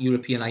that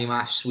European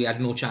IMAFs, we had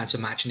no chance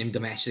of matching him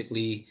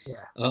domestically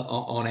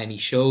on any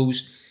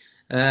shows.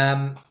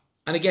 And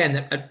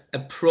again, a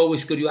pro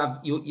is good.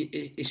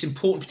 It's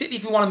important, particularly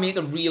if you want to make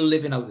a real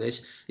living out of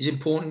this, it's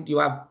important you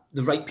have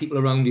the right people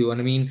around you. And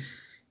I mean,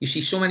 you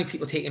see so many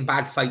people taking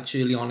bad fights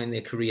early on in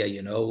their career,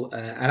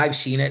 and I've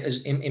seen it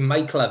as in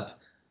my club,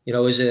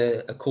 as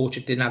a coach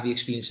that didn't have the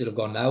experience that I've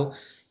got now.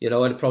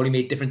 I'd probably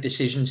made different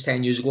decisions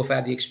 10 years ago if I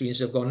had the experience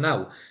that I've got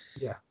now.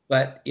 Yeah.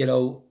 But,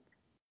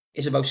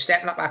 it's about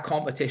stepping up that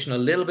competition a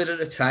little bit at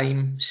a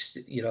time.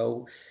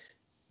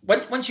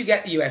 Once you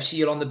get the UFC,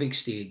 you're on the big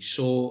stage.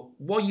 So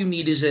what you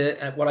need is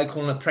what I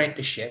call an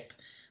apprenticeship,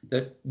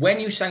 that when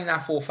you sign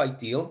that 4-fight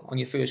deal on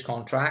your first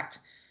contract,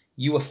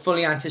 you were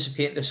fully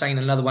anticipating to sign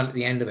another one at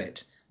the end of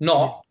it.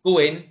 Not go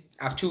in,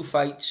 have 2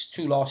 fights,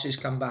 2 losses,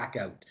 come back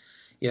out.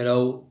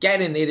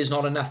 Getting in there is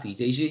not enough these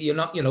days. You're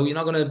not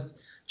going to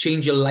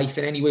change your life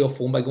in any way or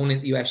form by going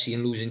into the UFC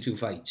and losing 2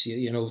 fights.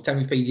 The time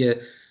you've paid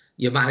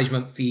your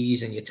management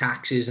fees and your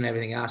taxes and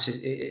everything else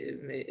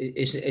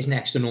is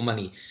next to no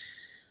money.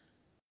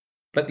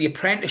 But the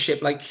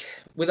apprenticeship, like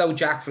without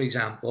Jack, for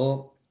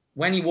example,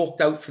 when he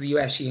walked out for the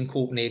UFC in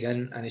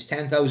Copenhagen and there's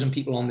 10,000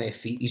 people on their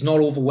feet, he's not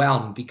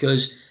overwhelmed,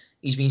 because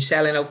he's been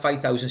selling out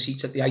 5,000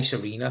 seats at the Ice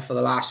Arena for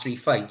the last 3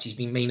 fights. He's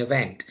been main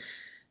event.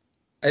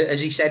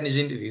 As he said in his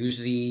interviews,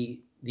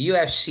 the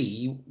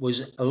UFC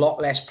was a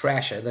lot less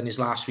pressure than his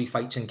last 3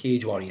 fights in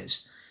Cage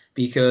Warriors,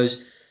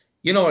 because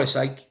you know what it's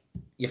like.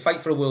 You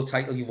fight for a world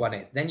title, you've won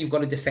it. Then you've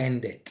got to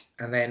defend it.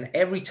 And then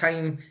every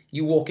time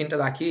you walk into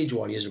that Cage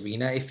Warriors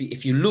arena,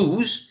 if you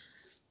lose,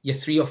 you're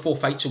 3 or 4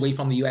 fights away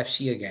from the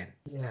UFC again.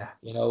 Yeah.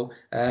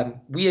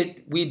 We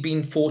had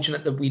been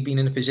fortunate that we'd been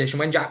in a position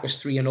when Jack was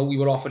 3-0, we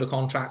were offered a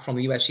contract from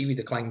the UFC. We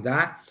declined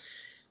that.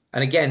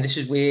 And again, this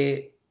is where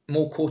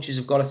more coaches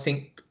have got to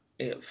think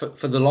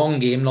for the long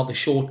game, not the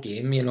short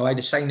game. I'd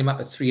have signed him up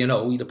at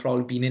 3-0. He'd have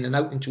probably been in and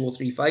out in 2 or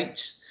 3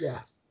 fights. Yeah.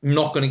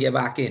 Not going to get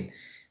back in.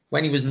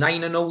 When he was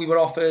 9-0, we were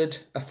offered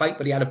a fight,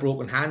 but he had a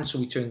broken hand, so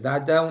we turned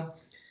that down.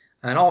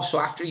 And also,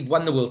 after he'd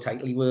won the world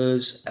title, he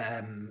was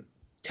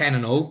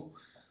 10-0.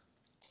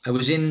 I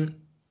was in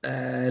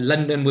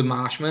London with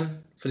Marshman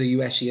for the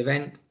USC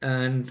event,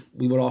 and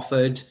we were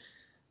offered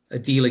a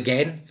deal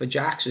again for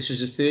Jack. So this was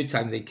the third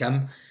time they'd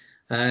come.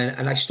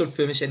 And I stood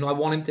firm and said, no, I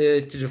want him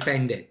to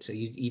defend it. So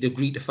he'd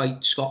agreed to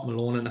fight Scott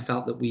Malone, and I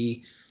felt that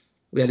we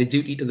had a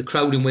duty to the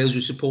crowd in Wales who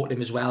supported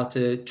him as well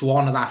to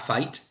honour that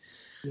fight.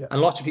 Yeah.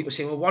 And lots of people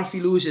say, well, what if he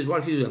loses? What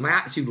if he loses? My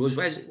attitude was,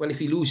 well, if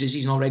he loses,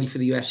 he's not ready for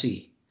the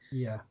UFC.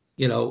 Yeah.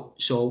 You know,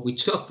 so we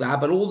took that,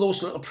 but all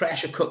those little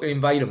pressure cooker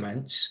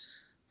environments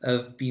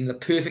have been the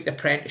perfect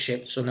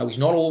apprenticeship. So now he's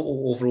not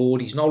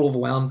overawed, he's not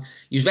overwhelmed.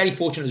 He was very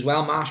fortunate as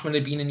well. Marshman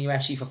had been in the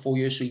UFC for 4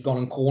 years, so he'd gone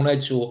and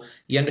cornered, so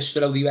he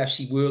understood how the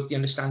UFC worked, he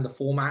understand the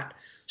format.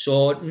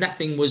 So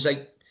nothing was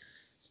like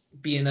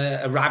being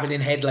a rabbit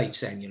in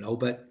headlights then, you know.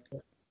 But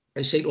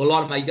I say to a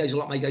lot of my guys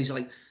are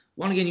like,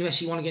 want to get in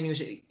UFC, want to get in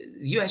UFC.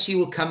 The UFC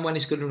will come when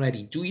it's good and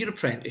ready. Do your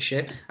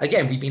apprenticeship.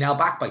 Again, we've been held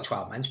back by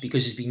 12 months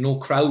because there's been no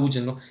crowds.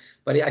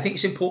 But I think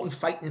it's important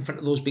fighting in front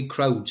of those big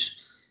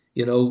crowds.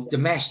 You know,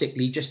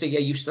 domestically, just to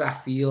get used to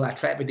that feel, that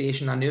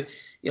trepidation. I knew,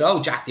 you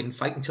know, Jack didn't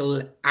fight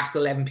until after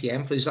 11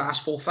 p.m. for his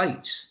last 4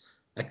 fights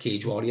at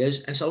Cage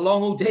Warriors. And it's a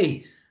long old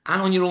day.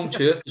 And on your own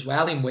turf as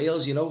well in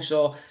Wales, you know.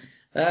 So,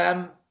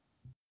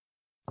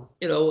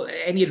 you know,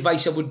 any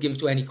advice I would give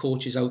to any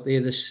coaches out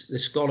there,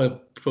 there's got a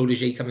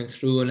protege coming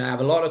through. And I have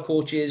a lot of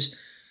coaches,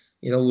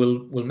 you know,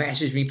 will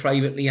message me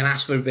privately and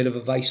ask for a bit of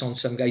advice on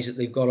some guys that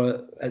they've got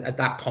at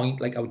that point,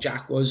 like how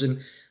Jack was.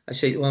 And I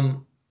say to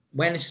them,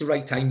 when it's the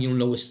right time, you'll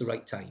know it's the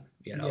right time.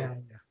 You know. Yeah.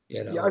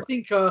 You know? Yeah, I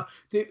think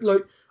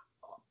like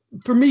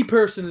for me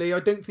personally, I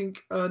don't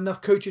think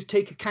enough coaches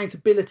take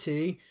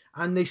accountability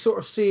and they sort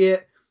of see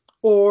it,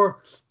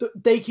 or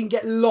they can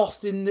get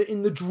lost in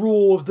the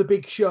draw of the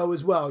big show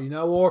as well. You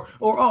know, or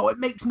oh, it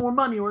makes more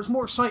money, or it's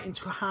more exciting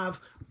to have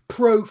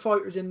pro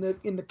fighters in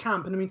the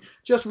camp. And I mean,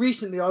 just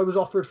recently I was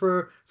offered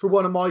for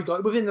one of my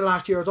guys within the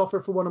last year. I was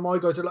offered for one of my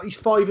guys. Like,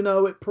 he's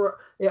 5-0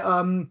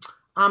 at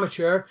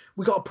amateur.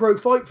 We got a pro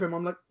fight for him.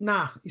 I'm like,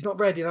 nah, he's not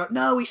ready. Like,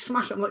 no, he's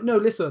smashed it. I'm like, no,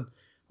 listen,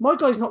 my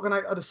guy's not going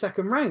out of the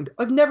second round.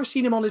 I've never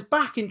seen him on his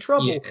back in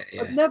trouble.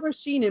 Yeah. I've never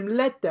seen him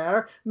led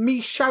there, me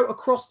shout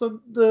across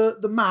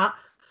the mat,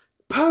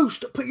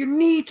 post, put your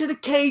knee to the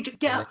cage,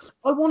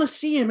 I want to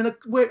see him in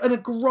a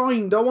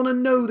grind. I want to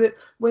know that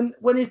when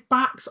his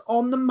back's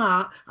on the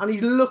mat and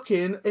he's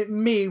looking at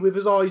me with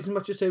his eyes as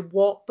much as say,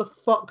 what the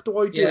fuck do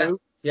I do?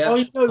 Yeah.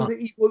 I know that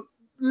he will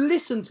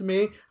listen to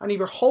me and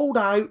either hold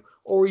out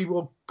or he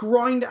will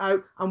grind it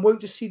out and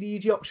won't just see the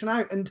easy option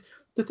out. And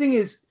the thing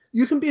is,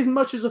 you can be as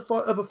much of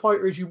a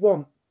fighter as you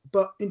want,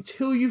 but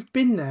until you've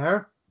been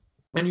there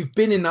and you've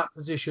been in that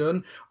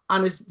position,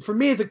 and for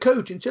me as a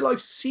coach, until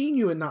I've seen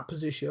you in that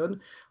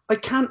position, I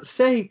can't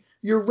say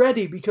you're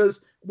ready, because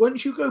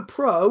once you go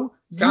pro,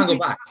 you can't go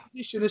back. That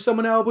position is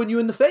someone elbowing you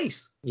in the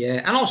face.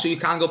 Yeah, and also you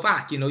can't go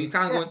back. You know, you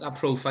can't go into that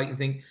pro fight and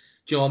think,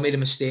 do you know, I made a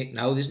mistake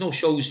now. There's no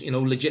shows, you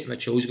know,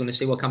 legitimate shows going to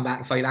say, well, come back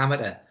and fight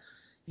amateur.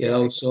 You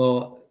know,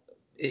 so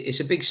it's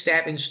a big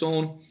stepping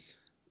stone.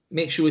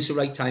 Make sure it's the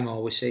right time, I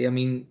always say. I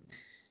mean,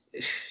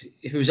 if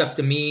it was up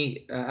to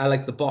me, I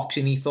like the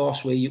boxing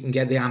ethos where you can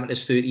get the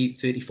amateurs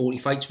 30, 40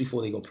 fights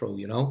before they go pro,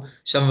 you know.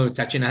 Some of them are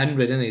touching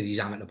 100, aren't they, these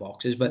amateur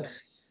boxers? But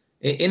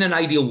in an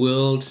ideal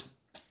world,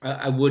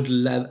 I would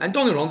love... And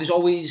don't get me wrong, there's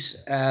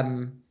always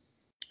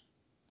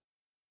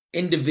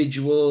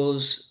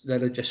individuals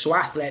that are just so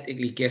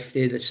athletically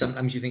gifted that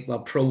sometimes you think, well,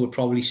 pro would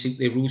probably suit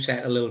their rule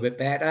set a little bit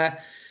better.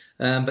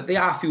 But they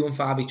are few and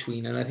far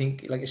between. And I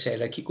think, like I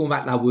said, I keep going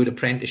back to that word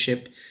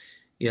apprenticeship.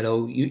 You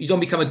know, you don't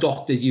become a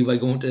doctor by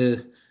going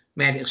to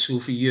medical school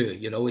for a year.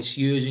 You know, it's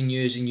years and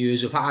years and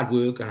years of hard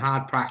work and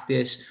hard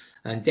practice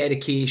and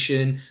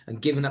dedication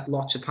and giving up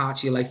lots of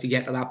parts of your life to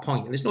get to that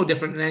point. And it's no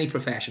different in any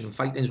profession, and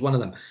fighting is one of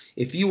them.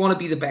 If you want to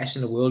be the best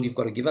in the world, you've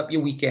got to give up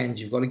your weekends.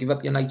 You've got to give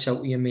up your nights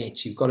out with your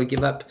mates. You've got to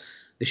give up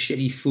the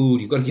shitty food.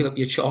 You've got to give up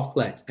your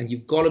chocolate. And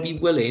you've got to be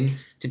willing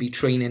to be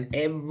training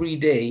every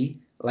day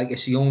like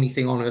it's the only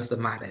thing on earth that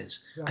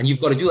matters. Yeah. And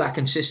you've got to do that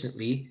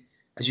consistently,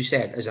 as you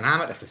said, as an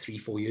amateur for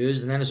 3-4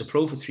 years, and then as a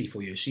pro for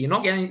 3-4 years. So you're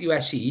not getting into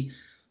UFC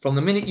from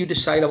the minute you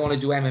decide I want to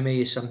do MMA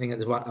is something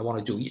that I want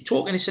to do. You're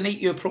talking, it's an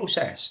 8-year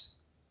process.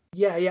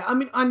 Yeah. I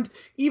mean, and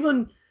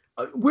even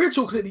we're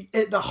talking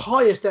at the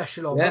highest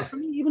echelon. Yeah. But for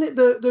me, even at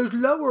those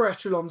lower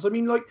echelons, I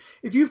mean, like,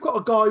 if you've got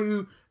a guy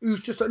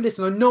who's just like,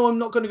 listen, I know I'm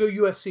not going to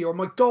go UFC, or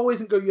my goal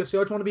isn't go UFC,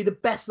 I just want to be the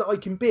best that I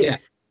can be. Yeah.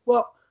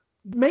 Well,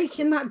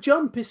 making that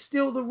jump is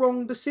still the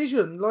wrong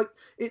decision. Like,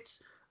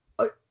 it's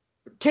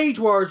Cage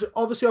Wars,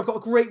 obviously I've got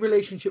a great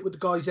relationship with the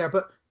guys there,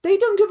 but they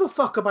don't give a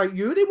fuck about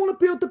you. They want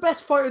to build the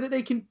best fighter that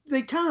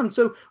they can.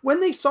 So when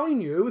they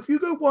sign you, if you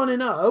go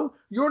 1-0,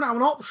 you're now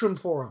an option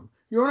for them.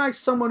 You're now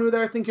someone who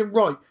they're thinking,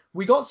 right,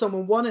 we got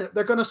someone 1-0.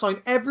 They're going to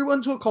sign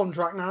everyone to a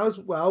contract now as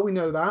well. We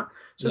know that.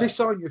 So They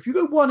sign you. If you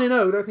go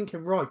 1-0, they're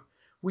thinking, right,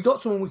 we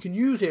got someone we can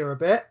use here a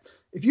bit.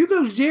 If you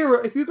go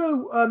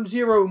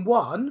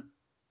 0-1,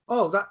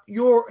 oh, that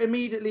you're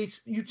immediately,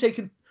 you've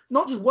taken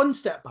not just one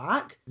step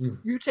back,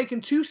 you're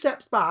taking 2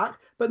 steps back,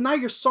 but now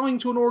you're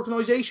signed to an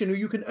organisation who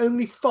you can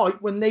only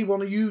fight when they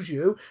want to use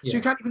you. So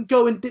you can't even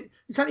go and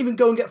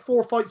get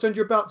 4 fights under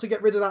your belt to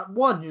get rid of that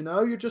one. You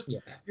know,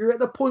 you're at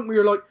the point where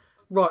you're like,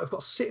 right, I've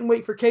got to sit and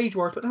wait for Cage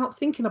Warriors, but they're not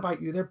thinking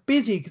about you. They're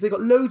busy because they've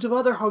got loads of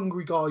other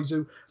hungry guys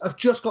who have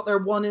just got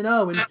their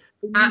 1-0.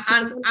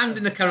 And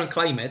in the current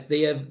climate,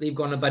 they've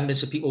got an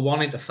abundance of people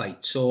wanting to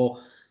fight. So,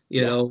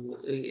 you know,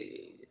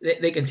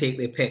 they can take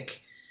their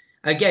pick.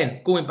 Again,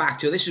 going back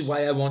to this is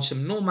why I want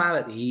some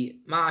normality.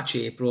 March,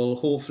 April,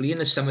 hopefully in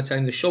the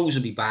summertime, the shows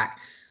will be back.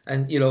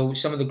 And, you know,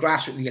 some of the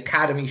grassroots, the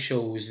academy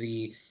shows,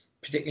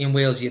 particularly in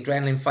Wales, the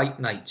Adrenaline Fight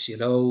Nights, you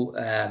know,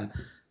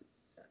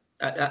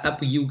 up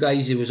with you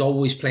guys, there was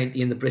always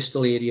plenty in the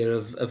Bristol area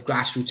of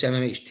grassroots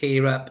MMA.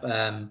 Tear Up.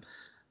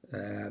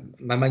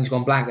 My mind's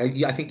gone blank.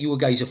 I think you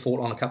guys have fought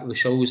on a couple of the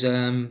shows.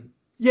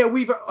 Yeah,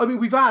 we've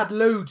had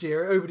loads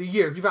here over the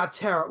years. We've had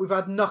Tear Up, we've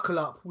had Knuckle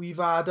Up, we've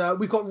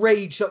got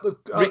Rage up the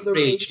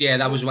Rage. Yeah,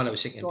 that was one I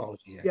was thinking.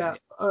 Apology.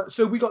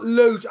 So we got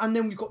loads, and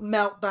then we've got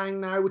Meltdown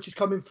now, which is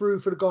coming through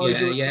for the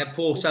guys.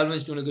 Paul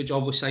Sullivan's doing a good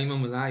job with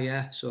Simon with that.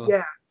 Yeah, so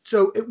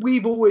So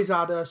we've always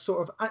had a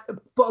sort of,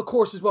 but of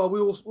course as well, we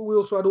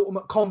also had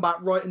Ultimate Combat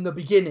right in the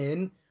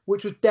beginning,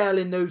 which was Dell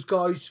and those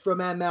guys from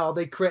ML.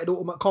 They created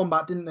Ultimate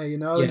Combat, didn't they? You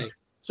know. Yeah.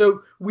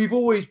 So we've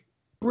been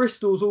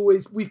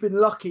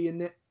lucky in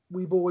that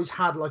we've always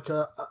had like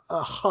a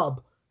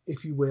hub,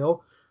 if you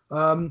will.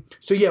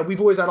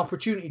 We've always had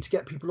opportunity to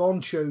get people on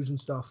shows and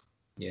stuff.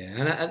 Yeah,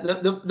 and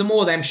the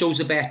more of them shows,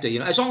 the better. You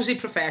know, as long as they're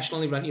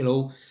professionally run. You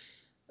know,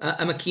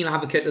 I'm a keen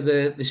advocate of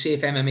the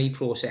safe MMA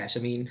process.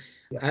 I mean.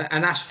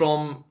 And that's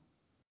from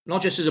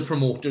not just as a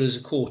promoter, as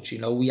a coach. You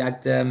know, we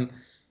had, and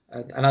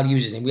I'll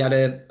use his name. We had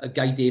a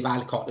guy, Dave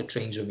Alcott, that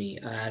trains with me,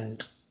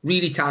 and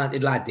really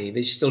talented lad, Dave.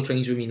 He still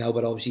trains with me now,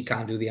 but obviously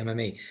can't do the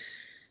MMA.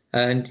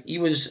 And he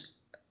was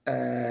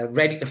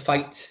ready to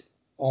fight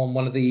on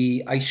one of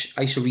the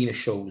ice arena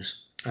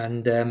shows.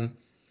 And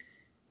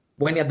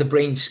when he had the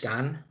brain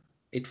scan,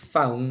 it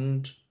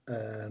found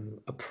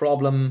a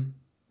problem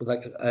with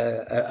like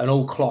an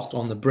old clot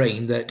on the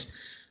brain that.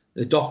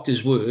 The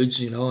doctor's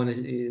words, you know,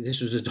 and this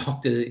was a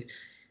doctor,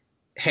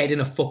 head in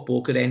a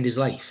football could end his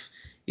life.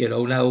 You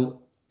know, now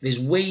there's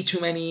way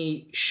too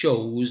many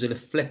shows that are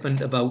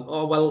flippant about,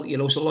 oh, well, you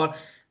know, so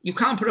you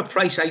can't put a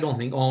price, I don't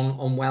think,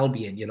 on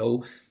well-being, you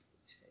know.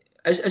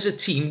 As a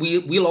team,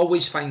 we'll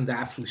always find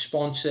that through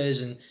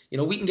sponsors and, you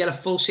know, we can get a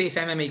full safe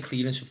MMA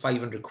clearance for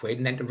 500 quid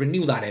and then to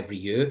renew that every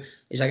year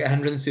is like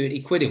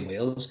 130 quid in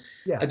Wales.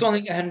 Yeah. I don't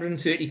think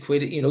 130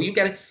 quid, you know, you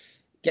get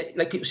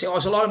like people say,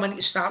 it's a lot of money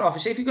to start off. I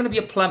say, if you're going to be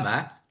a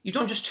plumber, you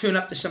don't just turn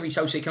up to somebody's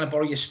house, say, can I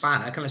borrow your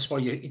spanner? Can I spoil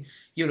you?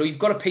 You know, you've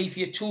got to pay for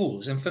your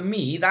tools. And for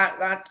me,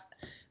 that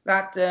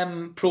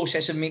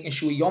process of making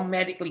sure you're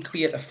medically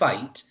clear to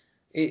fight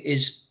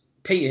is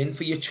paying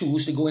for your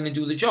tools to go in and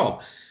do the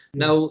job.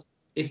 Yeah. Now,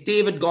 if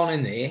Dave had gone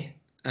in there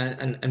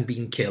and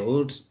been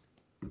killed,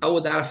 how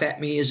would that affect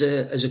me as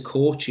a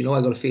coach? You know,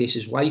 I got to face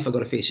his wife, I got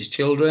to face his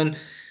children.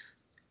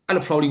 I'd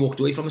have probably walked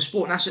away from the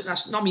sport. And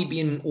that's not me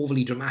being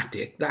overly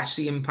dramatic. That's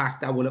the impact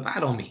that would have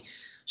had on me.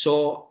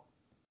 So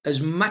as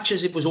much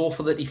as it was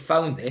awful that he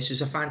found this,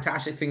 it's a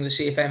fantastic thing that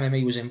Safe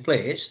MMA was in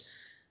place.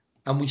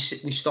 And we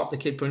stopped the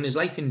kid putting his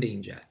life in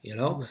danger, you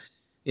know. Yeah.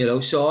 You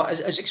know, so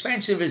as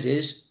expensive as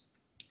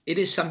it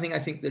is something I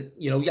think that,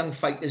 you know, young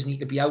fighters need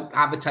to be out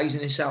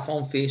advertising themselves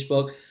on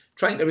Facebook,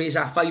 trying to raise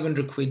that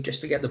 500 quid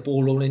just to get the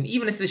ball rolling.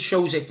 Even if the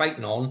shows they're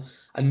fighting on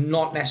are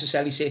not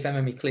necessarily Safe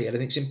MMA clear, I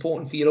think it's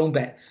important for your own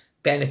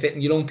benefit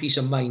and your own peace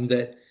of mind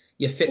that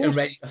you're fit and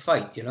ready to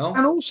fight, you know?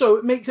 And also,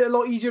 it makes it a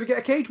lot easier to get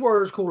a Cage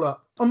Warriors call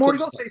up. I'm already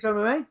got Safe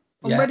MMA.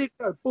 I'm ready to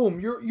go. Boom.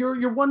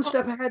 You're one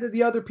step ahead of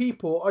the other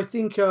people. I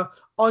think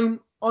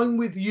I'm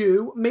with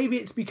you. Maybe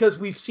it's because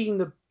we've seen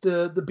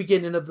the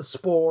beginning of the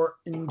sport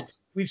and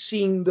we've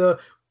seen the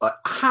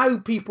how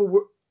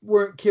people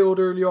weren't killed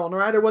early on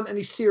or how there weren't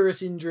any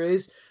serious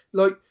injuries.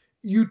 Like,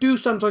 you do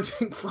sometimes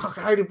think, fuck,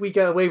 how did we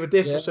get away with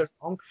this for so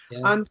long?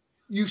 Yeah. And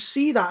you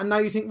see that, and now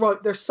you think, right,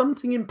 there's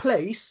something in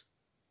place.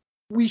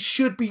 We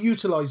should be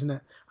utilising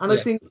it. And I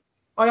think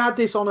I had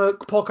this on a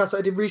podcast that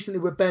I did recently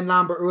with Ben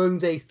Lambert, who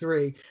owns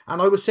A3,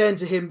 and I was saying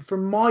to him,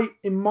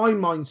 in my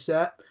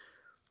mindset,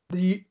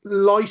 the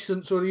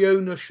license or the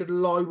owner should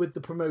lie with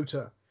the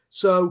promoter.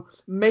 So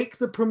make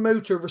the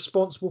promoter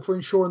responsible for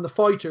ensuring the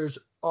fighters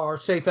are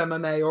Safe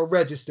MMA or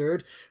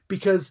registered,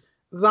 because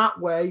that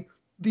way,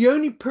 the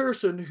only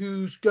person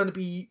who's going to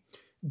be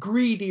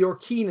greedy or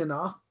keen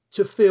enough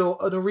to fill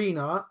an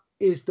arena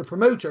is the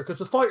promoter, because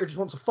the fighter just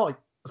wants to fight.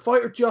 The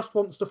fighter just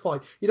wants to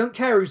fight. You don't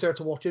care who's there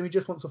to watch him. He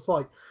just wants to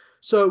fight.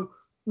 So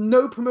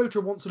no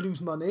promoter wants to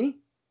lose money.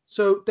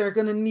 So they're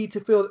going to need to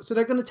fill it. So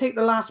they're going to take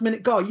the last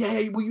minute guy.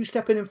 Yeah, will you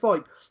step in and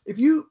fight? If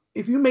you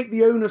make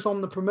the onus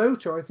on the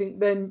promoter, I think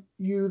then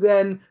you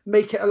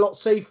make it a lot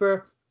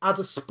safer as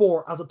a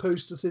sport as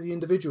opposed to the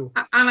individual.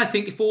 And I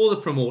think if all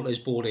the promoters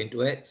bought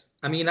into it,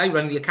 I mean, I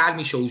run the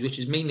academy shows, which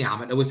is mainly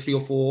amateur with 3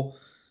 or 4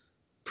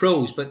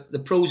 pros, but the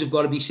pros have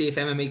got to be Safe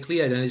MMA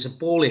cleared, and it's a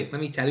ball ache, let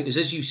me tell you, because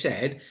as you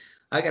said,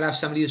 I could have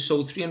somebody that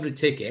sold 300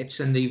 tickets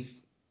and they've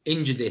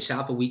injured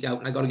themselves a week out,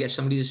 and I got to get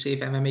somebody that's safe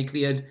MMA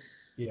cleared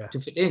to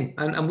fit in.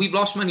 And we've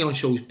lost money on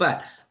shows,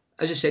 but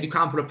as I said, you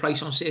can't put a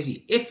price on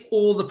safety. If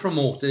all the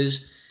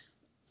promoters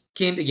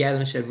came together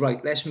and said,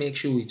 right, let's make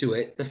sure we do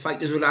it, the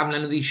fighters would have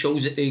none of these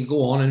shows that they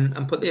go on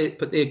and put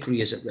their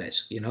careers at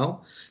risk, you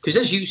know? Because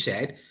as you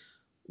said,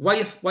 why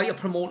are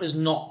promoters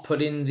not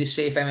putting the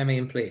safe MMA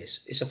in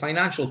place? It's a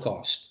financial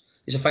cost.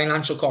 It's a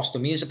financial cost to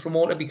me as a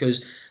promoter,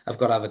 because I've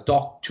got to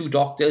have two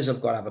doctors,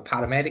 I've got to have a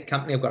paramedic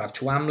company, I've got to have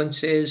 2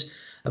 ambulances,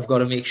 I've got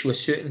to make sure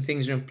certain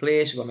things are in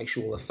place, I've got to make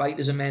sure all the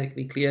fighters are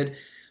medically cleared.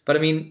 But I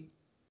mean,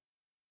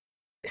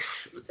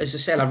 as I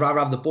said, I'd rather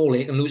have the ball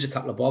ache and lose a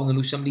couple of bob than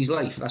lose somebody's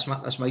life. That's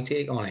my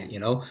take on it, you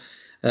know.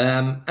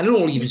 And it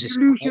all evens.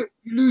 You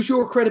lose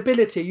your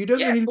credibility. You don't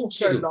really lose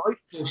your life.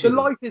 The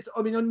life is,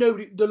 I mean, I know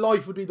the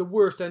life would be the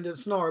worst end of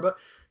the scenario, but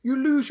you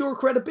lose your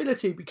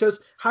credibility, because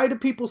how do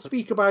people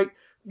speak about,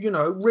 you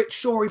know, Rich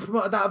Shore, he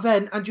promoted that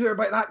event, and you hear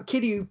about that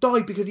kiddie who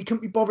died because he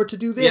couldn't be bothered to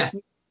do this?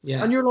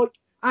 Yeah. And you're like,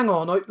 hang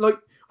on,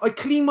 I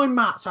clean my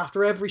mats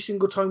after every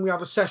single time we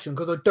have a session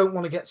because I don't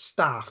want to get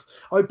staff.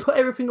 I put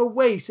everything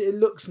away so it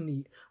looks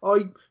neat.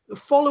 I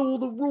follow all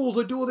the rules.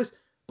 I do all this,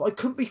 but I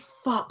couldn't be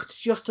fucked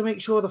just to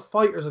make sure the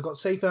fighters have got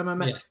safe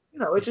MMA. Yeah. You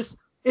know,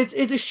 it's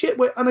a shit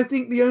way. And I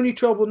think the only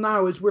trouble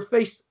now is we're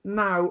faced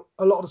now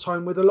a lot of the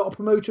time with a lot of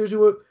promoters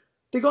who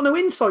they got no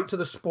insight to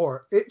the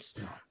sport. It's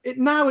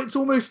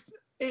almost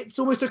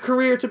a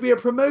career to be a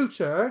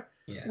promoter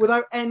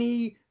without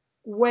any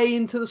way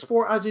into the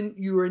sport, as in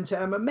you were into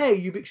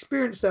MMA, you've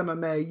experienced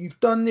MMA, you've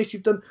done this,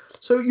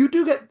 so you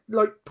do get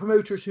like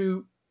promoters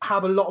who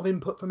have a lot of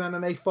input from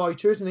MMA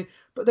fighters,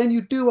 but then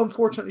you do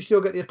unfortunately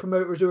still get the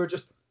promoters who are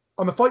just,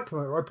 I'm a fight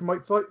promoter, I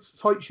promote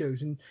fight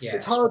shows, and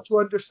it's hard to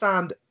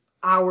understand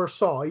our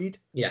side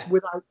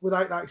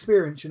without that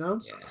experience, you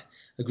know.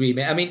 Agreed,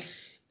 mate. I mean,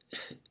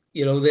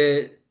 you know,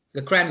 the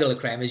creme de la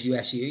creme is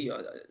UFC.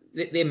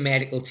 Their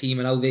medical team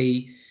and how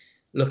they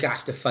look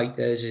after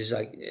fighters is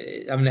like,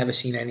 I've never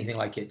seen anything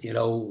like it, you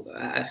know.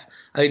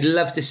 I'd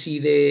love to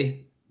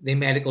see their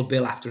medical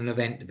bill after an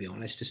event, to be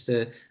honest, just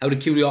out of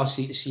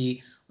curiosity to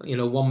see, you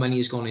know, what money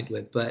has gone into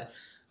it. But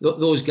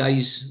those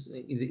guys,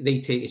 they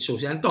take it so,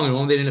 and don't get me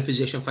wrong, they're in a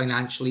position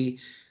financially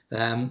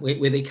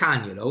where they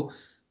can, you know.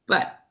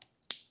 But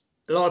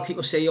a lot of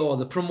people say, oh,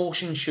 the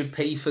promotion should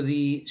pay for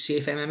the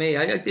safe MMA.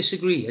 I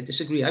disagree.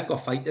 I've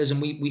got fighters and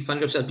we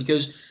fund ourselves,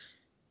 because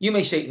you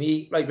may say to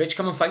me, right, Rich,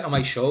 come and fight on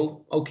my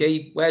show.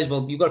 Okay,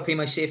 well, you've got to pay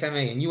my safe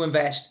MMA, and you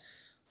invest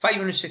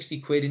 560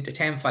 quid into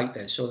 10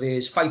 fighters. So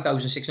there's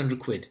 5,600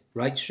 quid,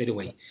 right, straight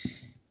away.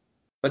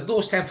 But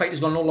those 10 fighters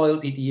got no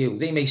loyalty to you.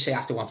 They may say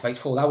after one fight,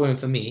 oh, that wasn't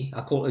for me,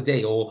 I'll call it a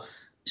day. Or,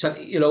 so,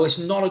 you know,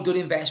 it's not a good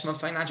investment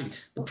financially.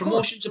 The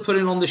promotions are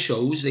putting on the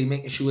shows. They're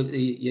making sure that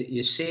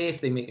you're safe.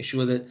 They're making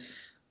sure that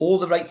all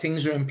the right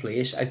things are in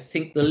place. I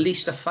think the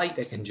least a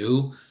fighter can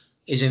do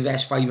is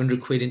invest 500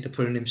 quid into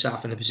putting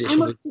himself in a position.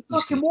 How much do you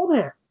fucking want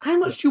it? How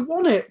much do you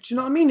want it? Do you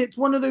know what I mean? It's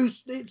one of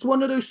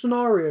those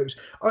scenarios.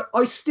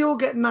 I still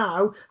get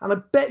now, and I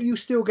bet you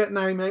still get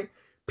now, mate,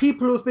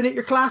 people who have been at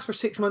your class for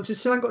 6 months and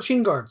still haven't got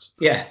shin guards.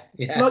 Yeah.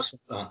 Like,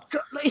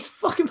 it's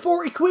fucking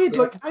 40 quid.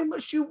 Yeah. Like, how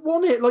much do you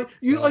want it? Like,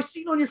 I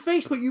seen on your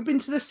Facebook, you've been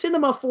to the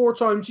cinema 4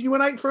 times, and you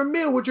went out for a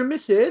meal with your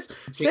missus.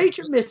 Say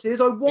to your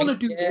missus, I want to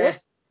do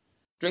this.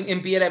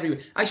 Drinking beer everywhere.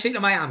 I say to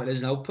my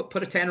amateurs now,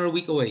 put a tenner a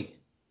week away.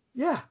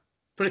 Yeah.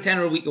 Put a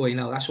tenner a week away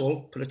now, that's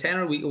all. Put a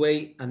tenner a week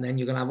away, and then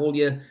you're going to have all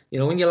your, you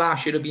know, in your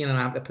last year of being an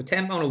amateur, put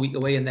 £10 a week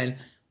away, and then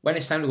when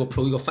it's time to go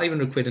pro, you got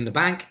 500 quid in the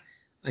bank,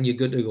 and you're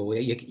good to go.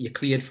 You're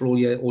cleared for all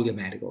your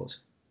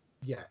medicals.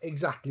 Yeah,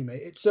 exactly,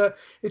 mate.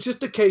 It's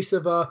just a case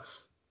of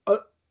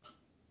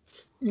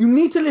you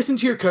need to listen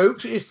to your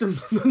coach. It's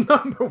the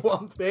number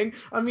one thing.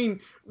 I mean,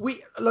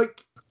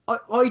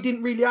 I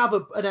didn't really have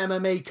an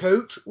MMA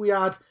coach. We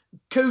had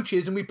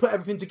coaches and we put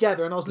everything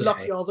together, and I was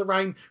lucky I was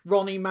around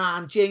Ronnie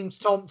Mann, James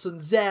Thompson,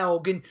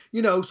 Zelg, and,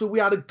 you know, so we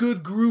had a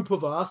good group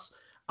of us,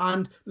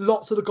 and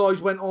lots of the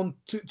guys went on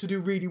to do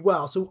really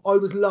well. So I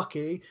was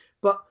lucky.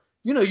 But,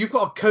 you know, you've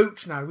got a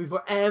coach now. We've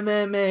got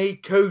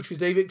MMA coaches.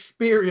 They've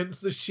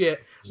experienced the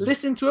shit.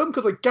 Listen to them,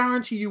 because I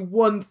guarantee you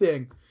one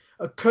thing.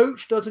 A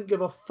coach doesn't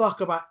give a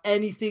fuck about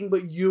anything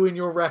but you and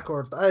your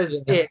record. That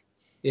is it.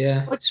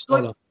 Yeah.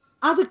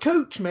 As a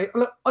coach, mate,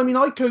 I mean,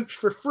 I coach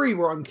for free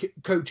where I'm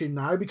coaching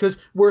now, because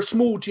we're a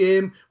small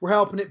gym, we're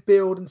helping it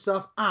build and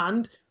stuff,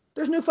 and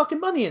there's no fucking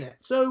money in it.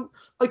 So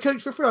I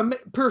coach for free.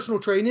 Personal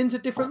training's a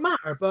different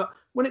matter, but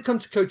when it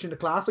comes to coaching the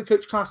class, I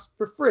coach class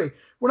for free.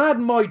 When I had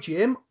my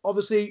gym,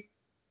 obviously,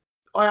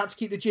 I had to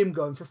keep the gym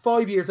going. For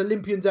 5 years,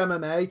 Olympians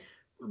MMA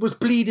was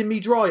bleeding me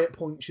dry at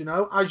points, you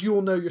know, as you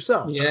all know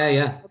yourself.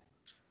 Yeah.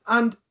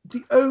 And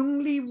the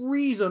only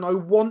reason I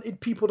wanted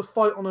people to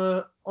fight on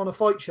a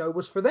fight show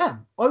was for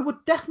them. I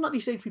would definitely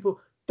say to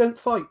people, don't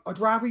fight. I'd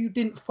rather you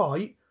didn't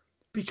fight,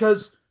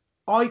 because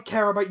I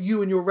care about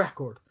you and your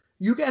record.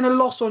 You getting a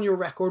loss on your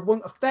record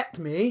won't affect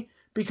me,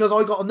 because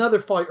I got another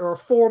fighter or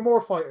 4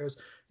 more fighters.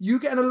 You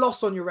getting a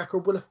loss on your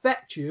record will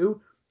affect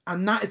you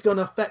And that is going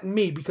to affect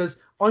me because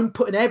I'm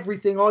putting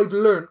everything I've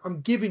learned,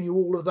 I'm giving you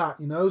all of that,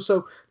 you know?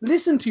 So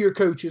listen to your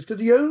coaches because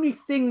the only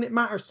thing that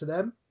matters to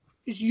them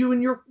is you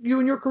and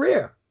your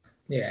career.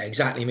 Yeah,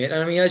 exactly, mate.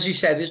 And I mean, as you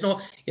said, there's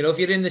no, if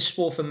you're in this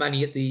sport for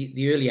money at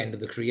the early end of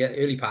the career,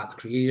 early part of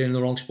the career, you're in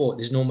the wrong sport.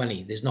 There's no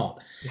money. There's not.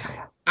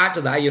 Yeah.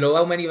 After that,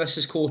 how many of us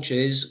as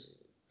coaches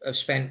have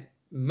spent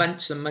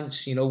months and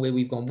months, where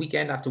we've gone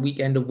weekend after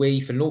weekend away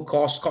for no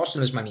cost,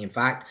 costing us money, in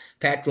fact,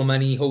 petrol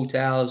money,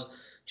 hotels,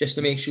 just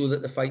to make sure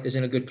that the fighter's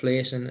in a good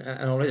place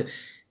and all that.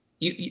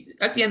 You,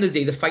 at the end of the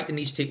day, the fighter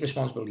needs to take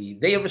responsibility.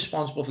 They are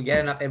responsible for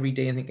getting up every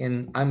day and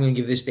thinking, I'm going to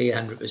give this day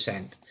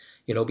 100%,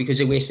 because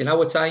they're wasting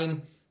our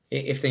time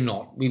if they're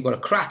not. We've got a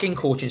cracking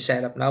coaching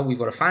setup now. We've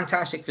got a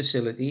fantastic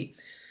facility.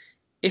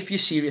 If you're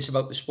serious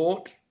about the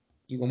sport,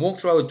 you can walk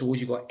through our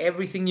doors. You've got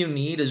everything you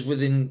need as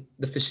within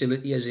the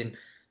facility, as in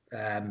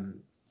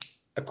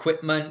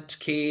equipment,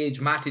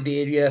 cage, matted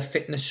area,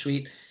 fitness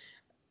suite.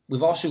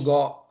 We've also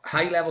got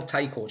high-level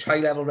Thai coach,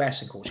 high-level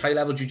wrestling coach,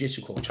 high-level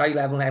jiu-jitsu coach,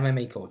 high-level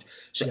MMA coach.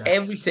 So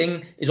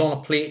everything is on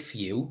a plate for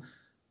you.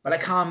 But I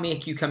can't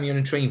make you come here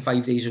and train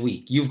 5 days a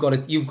week. You've got to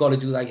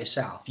do that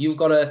yourself. You've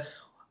got to.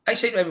 I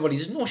say to everybody,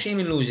 there's no shame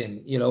in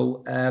losing.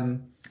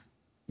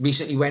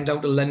 Recently went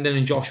down to London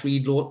and Josh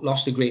Reed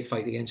lost a great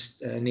fight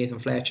against Nathan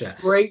Fletcher.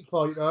 Great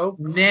fight, though.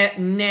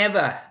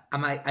 Never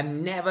I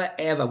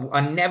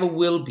never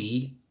will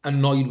be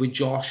annoyed with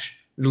Josh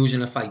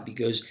losing a fight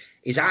because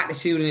his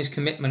attitude and his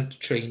commitment to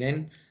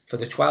training for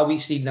the 12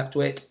 weeks leading up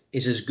to it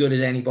is as good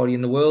as anybody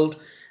in the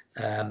world.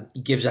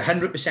 He gives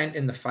 100%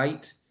 in the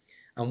fight.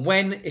 And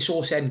when it's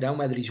all said and done,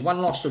 whether he's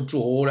won, lost, or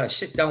draw, I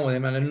sit down with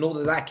him and I know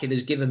that kid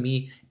has given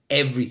me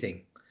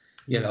everything,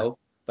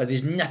 But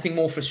there's nothing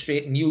more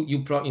frustrating.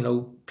 You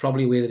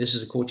probably aware of this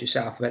as a coach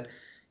yourself, but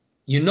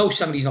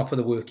somebody's not put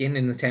the work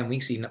in the 10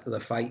 weeks leading up to the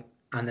fight,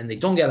 and then they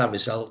don't get that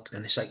result,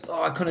 and it's like,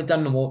 oh, I could have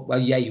done more. Well,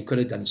 yeah, you could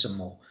have done some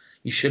more.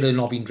 You should have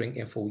not been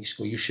drinking 4 weeks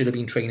ago. You should have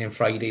been training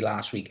Friday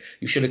last week.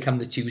 You should have come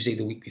to Tuesday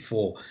the week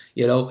before.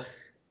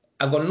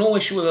 I've got no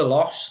issue with a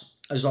loss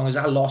as long as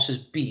that loss has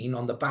been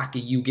on the back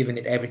of you giving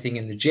it everything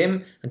in the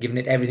gym and giving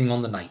it everything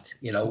on the night.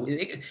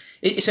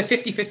 It's a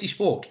 50-50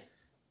 sport.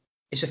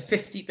 It's a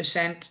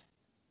 50%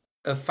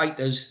 of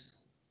fighters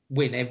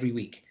win every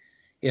week,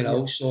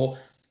 So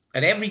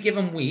at every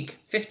given week,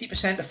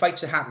 50% of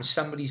fights that happen,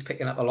 somebody's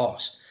picking up a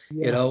loss,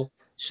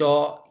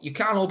 So you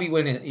can't all be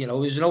winning.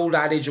 There's an old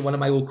adage, one of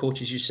my old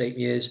coaches used to say to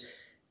me is,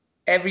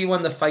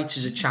 everyone that fights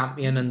is a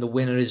champion and the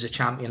winner is a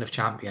champion of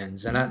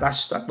champions. And that's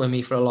stuck with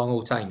me for a long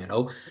old time,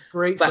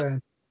 Great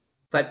saying.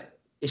 But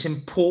it's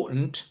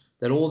important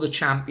that all the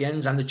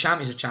champions and the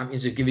champions of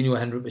champions have given you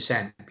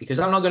 100%, because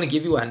I'm not going to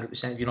give you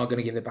 100% if you're not going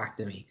to give it back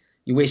to me.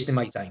 You're wasting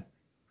my time.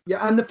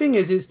 Yeah, and the thing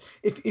is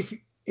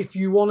if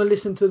you want to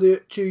listen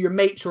to your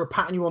mates who are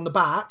patting you on the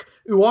back,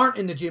 who aren't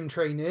in the gym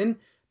training,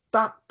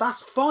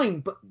 that's fine,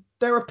 but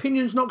their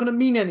opinion's not going to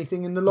mean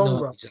anything in the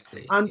long run.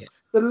 Exactly. And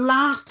the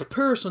last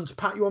person to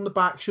pat you on the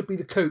back should be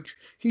the coach.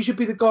 He should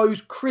be the guy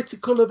who's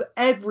critical of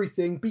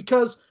everything,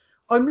 because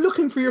I'm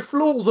looking for your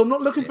flaws. I'm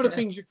not looking for the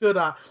things you're good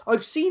at.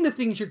 I've seen the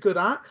things you're good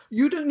at.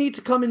 You don't need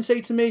to come and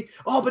say to me,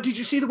 oh, but did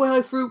you see the way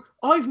I threw?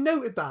 I've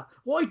noted that.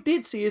 What I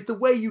did see is the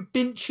way you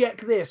didn't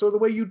check this, or the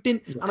way you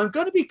didn't. Yeah. And I'm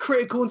going to be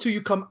critical until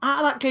you come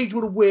out of that cage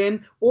with a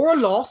win or a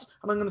loss.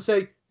 And I'm going to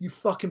say, you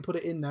fucking put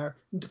it in there.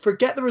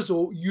 Forget the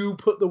result. You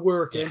put the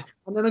work in.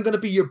 And then I'm going to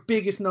be your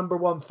biggest number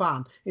one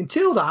fan.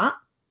 Until that,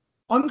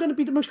 I'm going to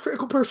be the most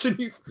critical person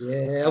you've...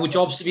 Yeah, our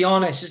job's to be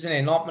honest, isn't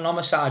it? Not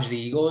massage the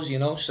egos,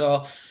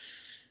 so...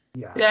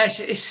 Yeah,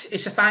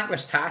 it's a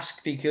thankless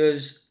task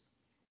because,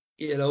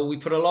 we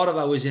put a lot of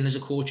hours in as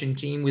a coaching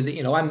team with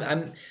it.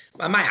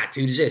 My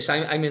attitude is this,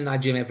 I'm in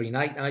that gym every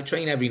night and I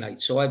train every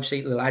night. So I've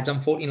said to the lads,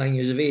 I'm 49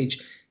 years of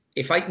age.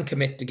 If I can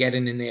commit to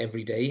getting in there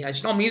every day,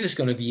 it's not me that's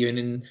going to be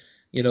earning,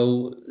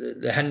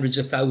 the hundreds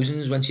of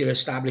thousands once you're an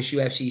established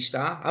UFC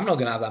star. I'm not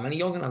going to have that money.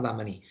 You're going to have that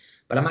money.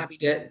 But I'm happy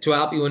to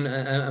help you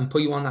and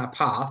put you on that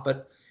path.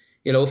 But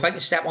if I can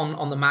step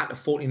on the mat at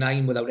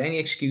 49 without any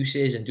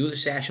excuses and do the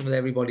session with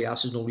everybody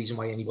else, there's no reason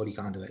why anybody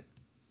can't do it.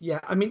 Yeah,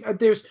 I mean,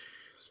 there's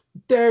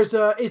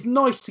it's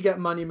nice to get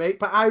money, mate,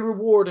 but how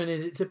rewarding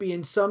is it to be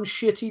in some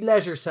shitty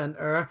leisure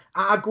centre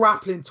at a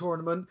grappling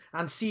tournament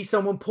and see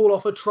someone pull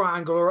off a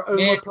triangle or an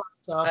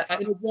omoplata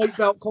in a white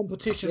belt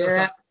competition?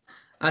 Yeah,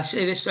 I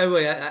say this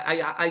way,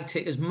 I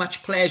take as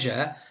much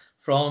pleasure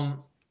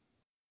from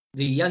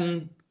the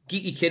young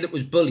geeky kid that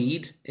was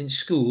bullied in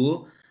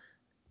school.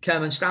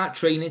 Come and start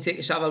training, take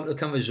yourself out of the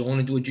comfort zone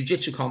and do a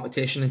jiu-jitsu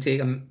competition and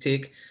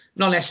take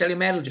not necessarily a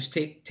medal, just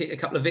take a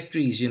couple of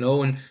victories,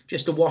 and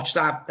just to watch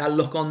that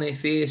look on their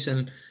face.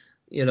 And,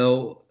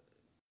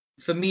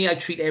 for me, I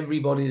treat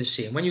everybody the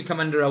same. When you come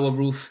under our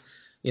roof,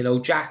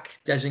 Jack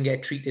doesn't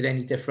get treated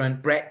any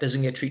different. Brett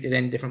doesn't get treated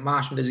any different.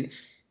 Marshall doesn't.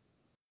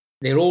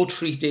 They're all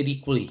treated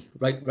equally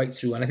right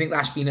through. And I think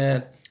that's been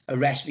a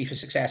recipe for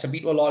success. I've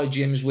been to a lot of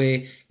gyms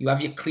where you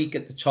have your clique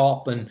at the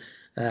top and,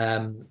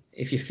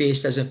 if your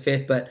face doesn't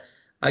fit, but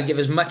I give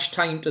as much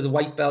time to the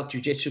white belt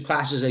jiu-jitsu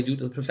class as I do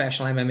to the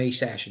professional MMA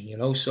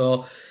session,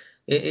 so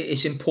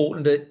it's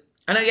important that,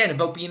 and again,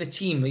 about being a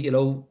team, you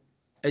know,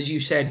 as you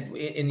said,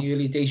 in the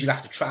early days, you'd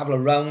have to travel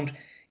around.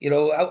 You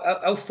know,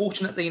 how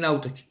fortunate they now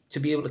to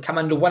be able to come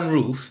under one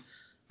roof.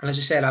 And as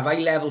I said, have high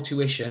level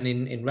tuition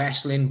in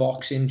wrestling,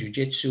 boxing,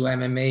 jiu-jitsu,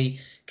 MMA,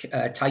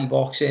 Thai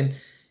boxing,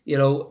 you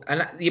know,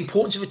 and the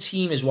importance of a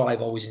team is what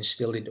I've always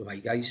instilled into my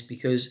guys,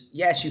 because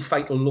yes, you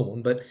fight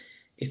alone, but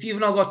if you've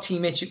not got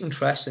teammates you can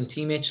trust and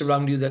teammates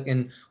around you that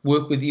can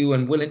work with you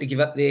and willing to give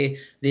up their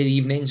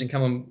evenings and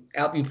come and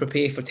help you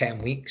prepare for 10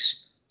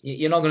 weeks,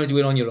 you're not going to do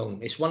it on your own.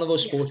 It's one of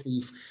those sports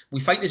where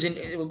we fight as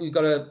we've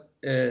got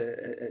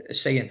a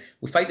saying,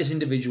 we fight as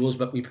individuals,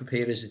 but we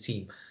prepare as a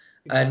team.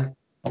 And,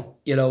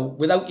 you know,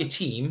 without your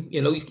team,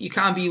 you know, you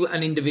can't be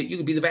an individual. You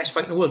could be the best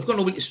fighter in the world. If you've got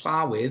nobody to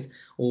spar with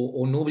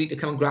or nobody to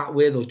come and grapple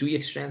with or do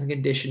your strength and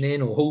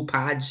conditioning or hold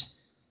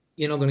pads,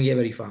 you're not going to get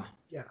very far.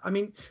 Yeah, I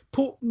mean,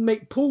 Paul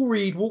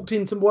Reed walked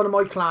into one of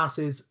my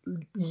classes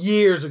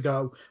years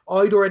ago.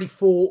 I'd already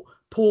fought.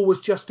 Paul was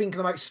just thinking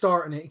about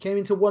starting it. He came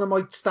into one of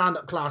my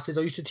stand-up classes.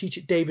 I used to teach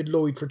at David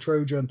Lloyd for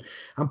Trojan.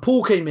 And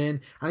Paul came in,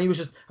 and he was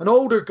just an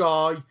older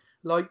guy,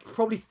 like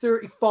probably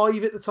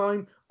 35 at the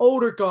time.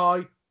 Older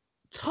guy,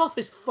 tough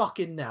as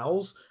fucking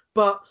nails.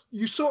 But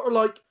you sort of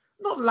like,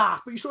 not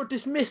laugh, but you sort of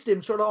dismissed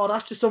him. Sort of, oh,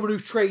 that's just someone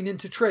who's training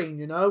to train,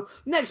 you know?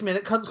 Next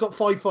minute, cunt's got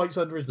 5 fights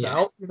under his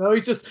belt. You know,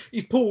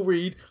 he's Paul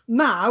Reed.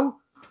 Now,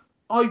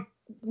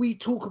 we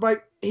talk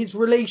about his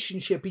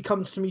relationship. He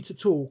comes to me to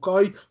talk.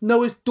 I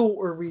know his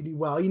daughter really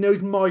well. He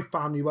knows my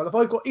family well. If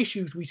I've got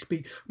issues, we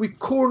speak. We've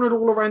cornered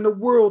all around the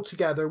world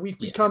together. We've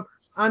become,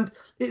 and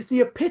it's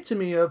the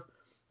epitome of,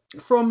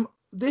 from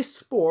this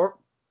sport,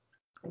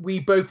 we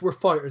both were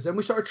fighters. Then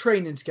we started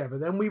training together.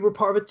 Then we were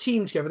part of a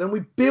team together. Then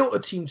we built a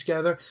team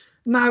together.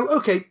 Now,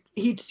 okay,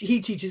 he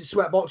teaches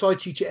Sweatbox. I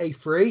teach at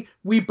A3.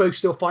 We both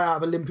still fight out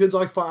of Olympians.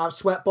 I fight out of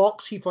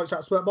Sweatbox. He fights out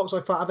of Sweatbox.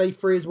 I fight out of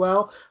A3 as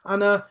well.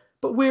 And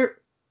but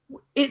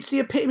it's the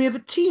epitome of a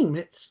team.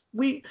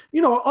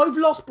 I've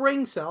lost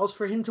brain cells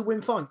for him to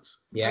win fights.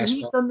 And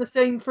he's done the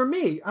same for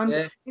me.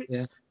 And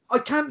I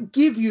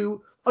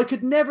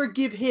could never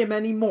give him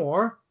any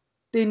more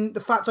than the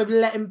fact I've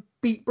let him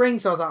beat brain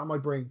cells out of my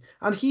brain.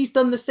 And he's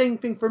done the same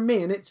thing for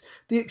me. And it's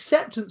the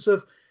acceptance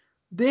of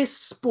this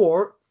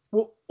sport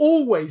will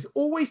always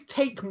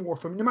take more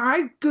from you. No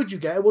matter how good you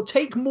get, it will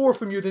take more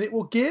from you than it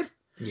will give.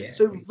 Yeah.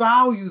 So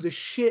value the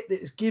shit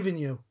that it's given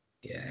you.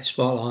 Yeah,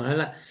 spot on.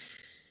 And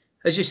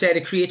as you said,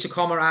 it creates a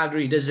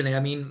camaraderie, doesn't it? I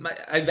mean,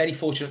 I'm very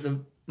fortunate that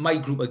my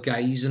group of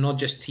guys are not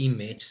just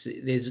teammates.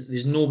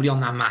 There's nobody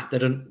on that mat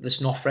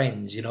that's not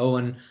friends, you know,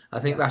 and I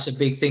think that's a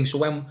big thing. So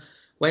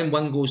when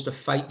one goes to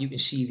fight, you can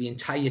see the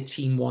entire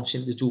team wants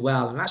him to do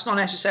well. And that's not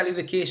necessarily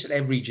the case at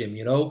every gym,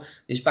 you know.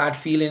 There's bad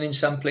feeling in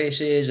some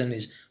places and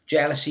there's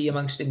jealousy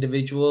amongst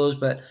individuals.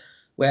 But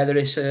whether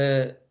it's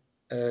a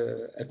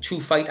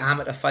two-fight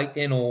amateur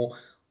fighting or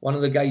one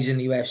of the guys in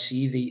the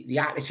UFC, the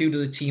attitude of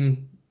the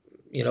team,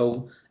 you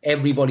know,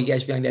 everybody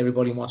gets behind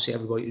everybody and wants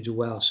everybody to do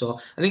well. So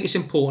I think it's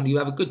important. You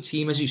have a good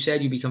team. As you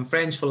said, you become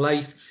friends for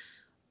life.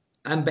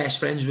 I'm best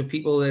friends with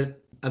people that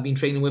I've been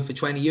training with for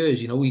 20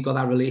 years. You know, we got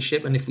that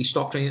relationship. And if we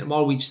stopped training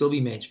tomorrow, we'd still be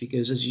mates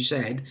because, as you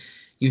said,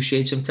 you've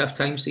shared some tough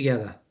times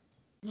together.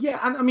 Yeah,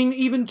 and I mean,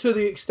 even to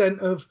the extent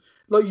of,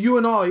 like, you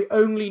and I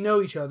only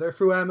know each other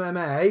through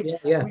MMA.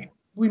 Yeah.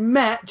 We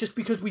met just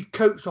because we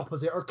coached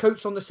opposite or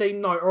coached on the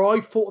same night or I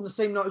fought on the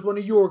same night as one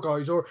of your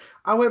guys or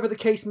however the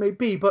case may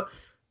be. But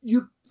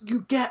you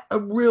get a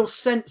real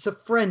sense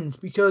of friends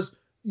because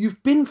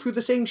you've been through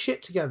the same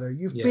shit together.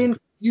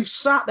 You've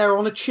sat there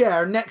on a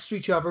chair next to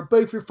each other.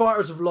 Both your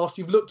fighters have lost.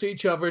 You've looked at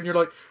each other and you're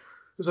like, it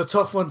was a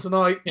tough one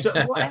tonight.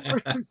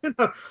 Whatever.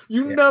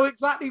 You know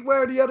exactly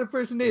where the other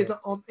person is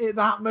in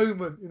that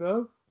moment, you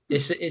know?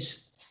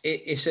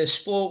 It's a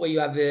sport where you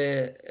have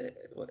the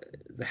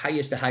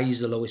highest the highs,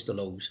 the lowest the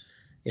lows.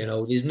 You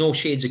know, there's no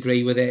shades of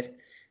grey with it.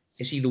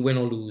 It's either win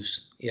or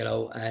lose, you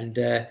know, and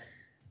it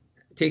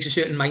takes a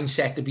certain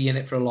mindset to be in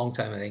it for a long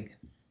time, I think.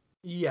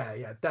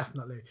 Yeah,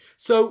 definitely.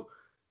 So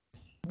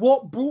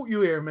what brought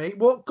you here, mate?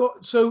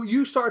 So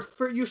you started,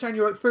 you're saying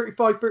you're like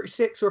 35,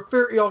 36 or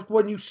 30 off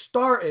when you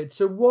started.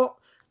 So what?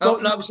 I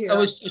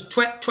was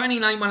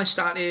 29 when I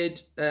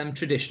started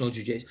traditional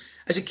jiu-jitsu.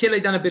 As a kid,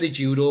 I'd done a bit of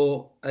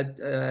judo.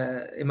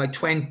 In my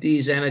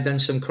 20s, then I'd done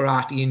some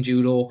karate and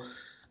judo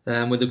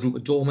with a group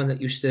of doormen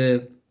that used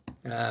to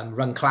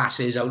run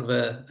classes out of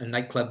a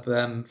nightclub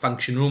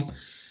function room.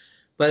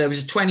 But I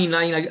was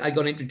 29, I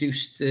got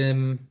introduced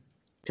to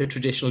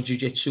traditional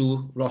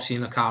jiu-jitsu, Rossi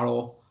and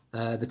Akaro,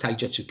 the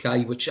Taijutsu Kai,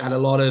 which had a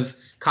lot of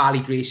Carly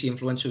Gracie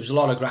influence. There was a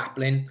lot of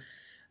grappling.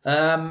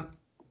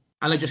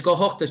 And I just got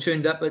hooked. I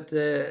turned up at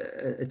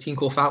a team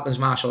called Falcons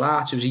Martial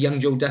Arts. It was a young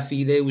Joe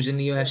Duffy there who was in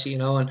the UFC, you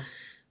know, and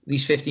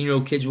these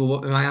 15-year-old kids were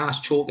whooping my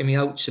ass, choking me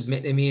out,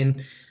 submitting me.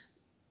 And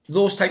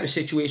those type of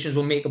situations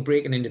will make or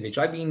break an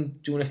individual. I've been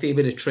doing a fair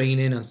bit of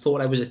training and thought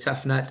I was a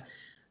tough nut.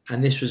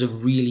 And this was a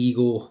real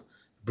ego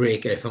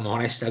breaker, if I'm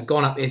honest. I'd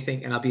gone up there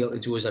thinking I'd be able to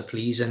do as I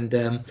please and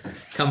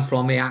come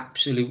from it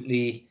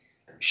absolutely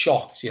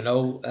shocked, you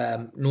know.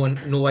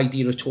 No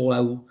idea at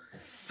all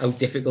how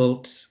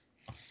difficult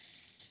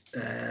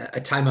a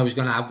time I was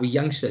going to have with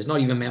youngsters, not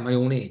even men my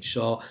own age.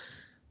 So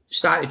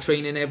started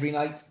training every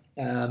night.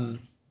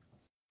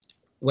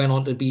 Went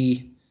on to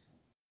be,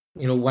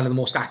 one of the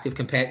most active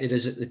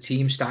competitors at the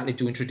team. Started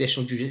doing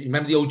traditional jiu-jitsu.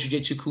 Remember the old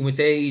jiu-jitsu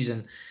kumites?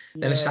 And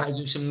then I started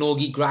doing some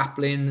nogi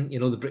grappling,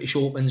 the British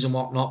Opens and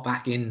whatnot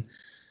back in.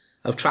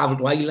 I've travelled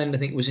to Ireland, I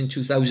think it was in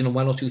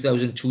 2001 or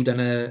 2002, done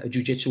a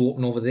jiu-jitsu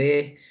open over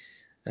there.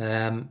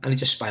 And it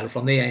just spiraled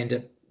from there. I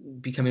ended up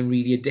becoming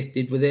really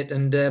addicted with it.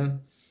 And I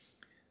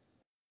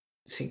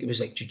think it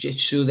was like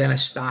jiu-jitsu. Then I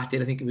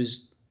think it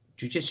was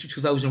jiu-jitsu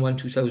 2001,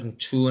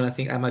 2002. And I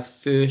think I had my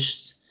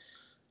first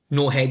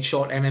no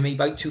headshot MMA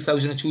bout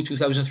 2002,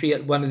 2003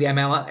 at one of the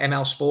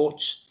ML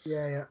sports.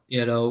 Yeah.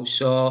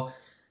 So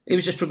it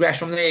was just progressed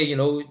from there.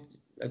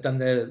 I've done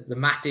the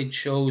matted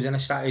shows, and I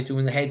started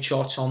doing the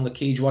headshots on the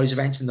Cage Warriors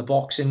events in the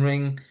boxing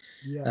ring.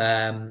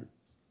 Yeah. And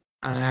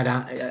I had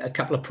a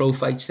couple of pro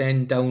fights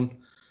then down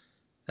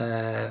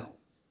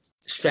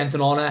Strength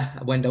and Honour.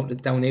 I went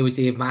down there with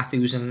Dave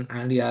Matthews and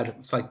Andy. I had a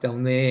fight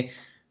down there.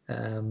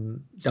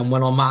 Done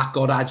one on Mark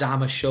Goddard's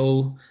Armour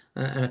show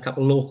and a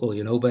couple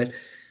local, but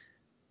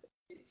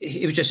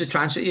it was just a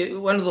transfer.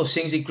 One of those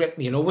things that gripped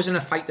me, I wasn't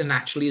a fighter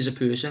naturally as a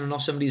person. I'm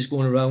not somebody who's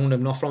going around.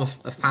 I'm not from a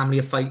family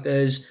of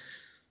fighters.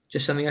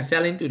 Just something I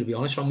fell into, to be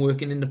honest, from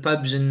working in the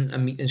pubs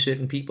and meeting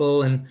certain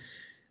people. And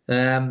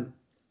as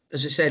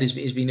I said, it's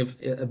been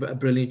a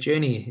brilliant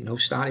journey.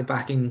 Started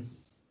back in,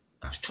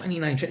 I was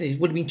 29. It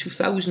would have been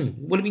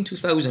 2000.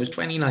 I was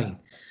 29.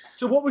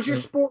 So what was your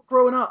sport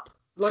growing up?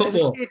 Like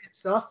football. As a kid and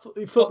stuff?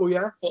 Football,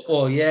 yeah?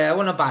 Football, yeah. I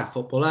wasn't a bad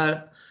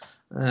footballer.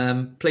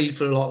 Played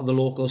for a lot of the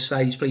local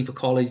sides, played for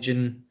college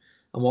and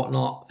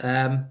whatnot.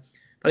 But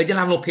I didn't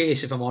have no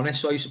pace, if I'm honest.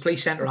 So I used to play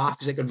centre-half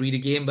because I could read a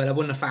game, but I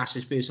wasn't the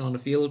fastest person on the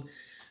field.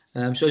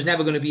 So I was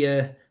never going to be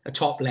a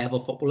top level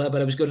footballer, but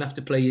I was good enough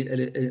to play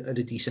at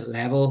a decent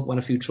level, won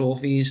a few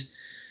trophies.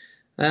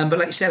 But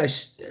like I said,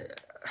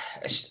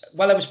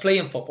 while I was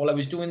playing football, I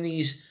was doing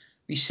these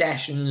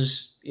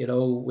sessions, where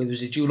there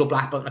was a judo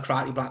black belt and a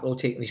karate black belt,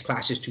 taking these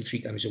classes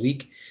 2-3 times a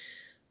week.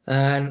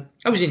 And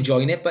I was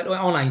enjoying it, but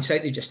on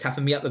hindsight, they just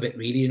toughened me up a bit,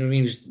 really. You know what I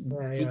mean?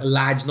 It was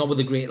lads, not with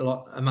a great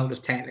amount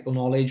of technical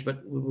knowledge,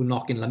 but we were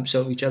knocking lumps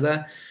out of each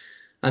other.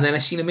 And then I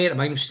seen a mate of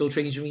mine who still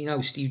trains with me now,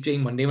 Steve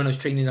Jane, one day when I was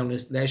training down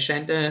at their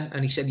centre,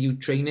 and he said, "Are you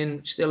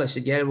training still?" I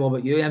said, "Yeah, what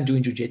about you?" "I'm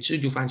doing jiu-jitsu.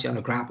 Do you fancy on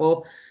a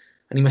grapple?"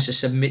 And he must have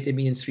submitted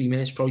me in 3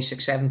 minutes, probably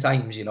 6-7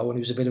 times, and it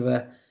was a bit of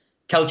a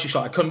culture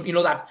shock. I couldn't,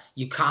 that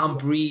you can't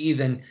breathe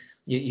and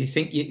you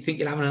think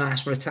you're having an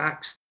asthma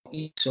attack.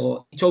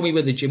 So he told me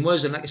where the gym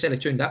was, and like I said, I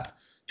turned up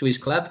to his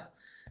club.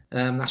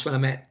 That's when I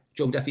met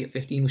Joe Duffy at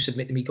 15, who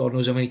submitted me God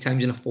knows how many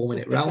times in a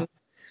 4-minute round.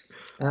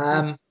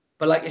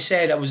 But like I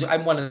said,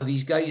 I'm one of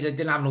these guys. I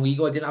didn't have no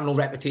ego. I didn't have no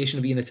reputation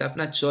of being a tough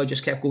nut. So I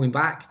just kept going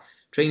back,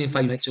 training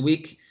 5 nights a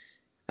week.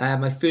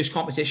 My first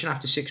competition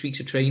after 6 weeks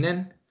of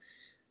training.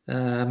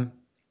 And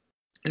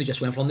it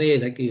just went from there.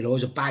 Like, I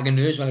was a bag of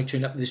nerves when I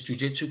turned up to this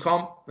jiu-jitsu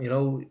comp.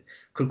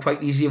 Could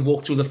quite easily have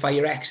walked through the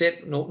fire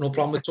exit. No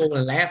problem at all,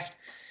 and left.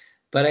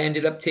 But I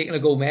ended up taking a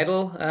gold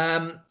medal.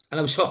 And I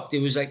was hooked.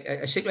 It was like,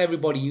 I say to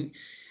everybody,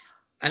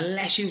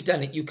 unless you've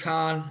done it, you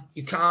can't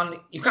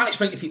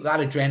explain to people that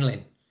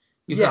adrenaline.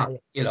 You can't,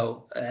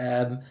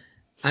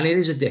 and it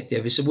is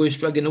addictive. It's the worst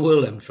drug in the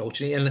world,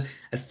 unfortunately. And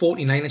at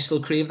 49, I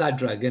still crave that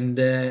drug. And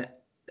the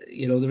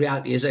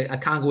reality is, I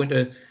can't go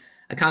into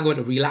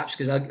relapse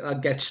because I'll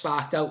get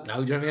sparked out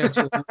now. Do you know what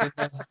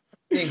I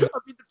mean? The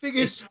thing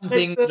is,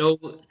 something.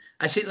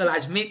 I say to the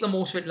lads, make the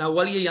most of it now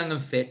while you're young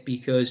and fit,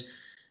 because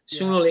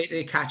sooner or later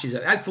it catches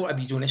up. I thought I'd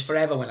be doing this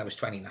forever when I was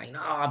 29.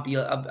 But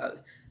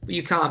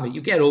you can't. But you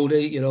get older,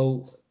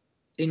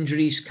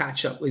 injuries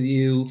catch up with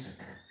you.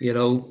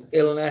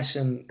 Illness,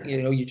 and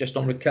you just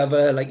don't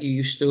recover like you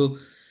used to.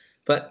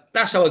 But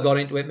that's how I got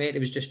into it, mate. It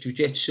was just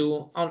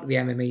jiu-jitsu, onto the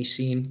MMA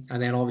scene, and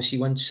then obviously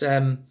once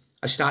I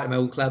started my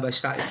own club, I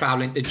started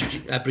traveling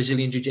to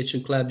Brazilian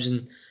jiu-jitsu clubs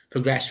and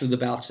progressed through the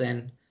belts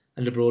then,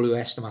 and the Brolio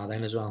Estamar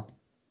then as well.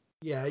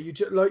 Yeah, you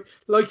just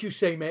like you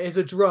say, mate, it's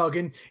a drug,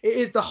 and it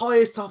is the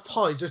highest of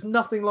highs. There's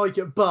nothing like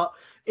it, but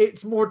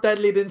it's more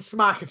deadly than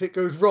smack if it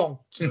goes wrong.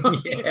 If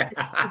you get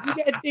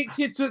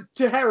addicted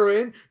to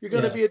heroin, you're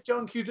going to be a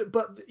junkie.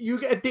 But you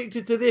get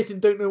addicted to this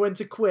and don't know when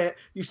to quit,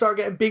 you start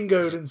getting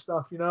bingoed and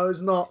stuff. It's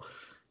not.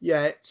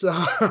 Yeah, it's.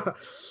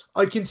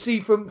 I can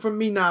see from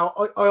me now.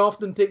 I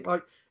often think,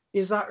 like,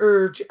 is that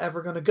urge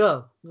ever going to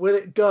go? Will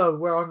it go?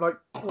 Where I'm like,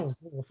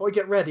 if I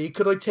get ready,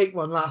 could I take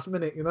one last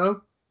minute?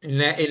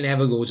 It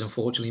never goes,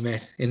 unfortunately,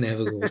 mate. It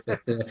never goes.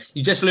 But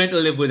you just learn to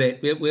live with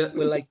it. We're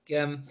like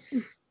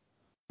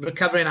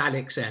recovering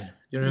addicts then.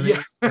 Do you know what I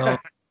mean? So,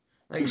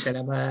 like I said,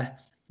 I'm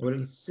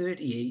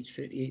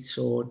 38.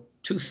 So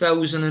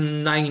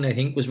 2009, I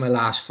think, was my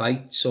last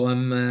fight. So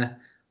I'm,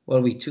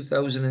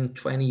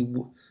 2020?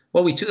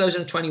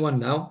 2021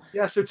 now.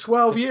 Yeah, so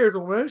 12 years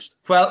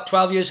almost.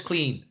 12 years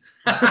clean.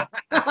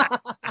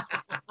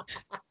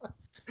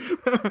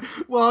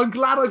 Well, I'm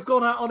glad I've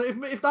gone out on it.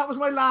 If that was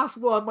my last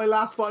fight, I'm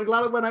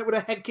glad I went out with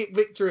a head kick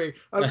victory.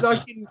 I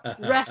can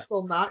rest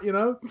on that,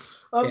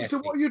 So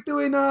what are you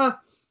doing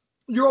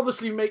you're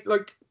obviously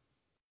like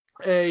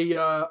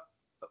a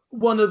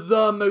one of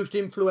the most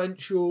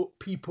influential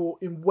people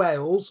in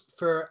Wales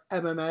for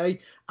MMA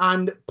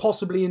and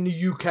possibly in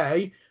the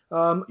UK.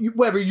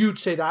 Whether you'd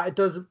say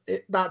that,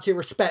 that's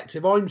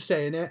irrespective. I'm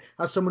saying it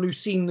as someone who's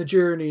seen the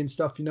journey and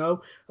stuff, you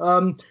know.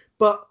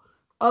 But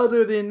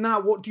other than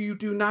that, what do you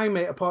do now,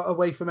 mate? Apart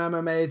away from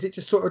MMA, is it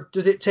just sort of,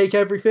 does it take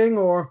everything,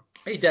 or?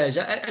 It does.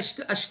 I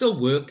still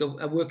work.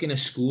 I work in a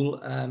school,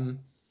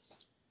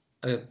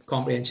 a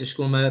comprehensive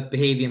school. I'm a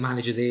behaviour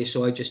manager there,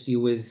 so I just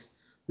deal with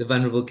the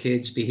vulnerable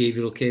kids,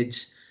 behavioural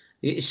kids.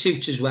 It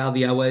suits as well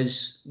the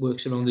hours,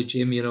 works around the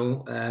gym, you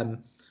know.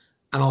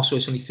 And also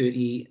it's only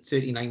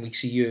 39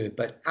 weeks a year.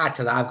 But add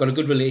to that, I've got a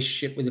good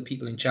relationship with the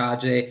people in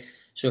charge there.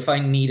 So if I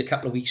need a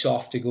couple of weeks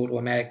off to go to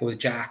America with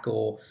Jack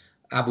or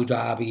Abu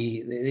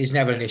Dhabi, there's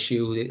never an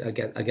issue. I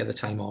get the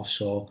time off,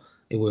 so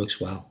it works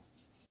well.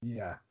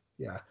 Yeah,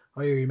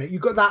 I hear you, mate. You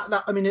got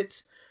that. I mean,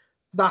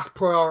 that's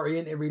priority,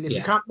 isn't it? Really, if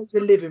you can't make a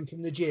living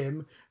from the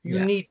gym, you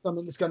need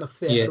something that's going to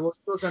fit. Yeah.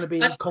 You're going to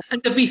be.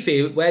 And to be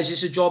fair, whereas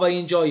it's a job I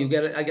enjoy,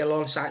 I get a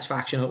lot of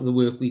satisfaction out of the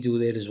work we do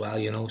there as well.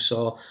 You know,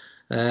 so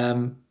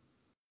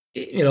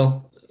you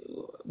know,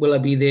 will I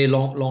be there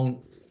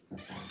long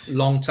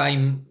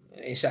time?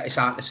 It's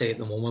hard to say at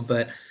the moment,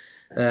 but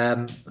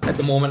at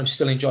the moment I'm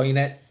still enjoying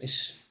it.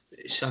 It's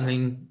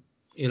something,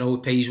 you know,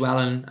 it pays well,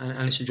 and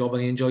it's a job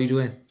I enjoy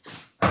doing.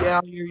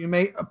 Yeah, I hear you,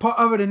 mate.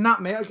 Other than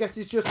that, mate, I guess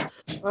it's just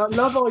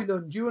Love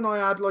Island. You and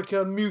I had like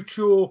a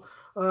mutual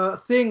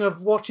thing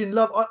of watching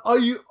Love.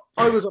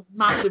 I was a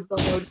massive Love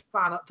Island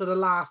fan up to the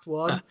last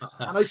one,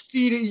 and I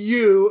see that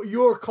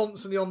you're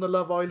constantly on the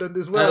Love Island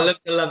as well. I love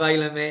the Love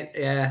Island, mate.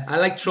 Yeah, I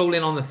like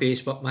trolling on the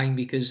Facebook, mine,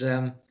 because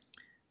some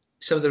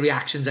of the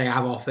reactions I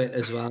have off it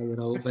as well, you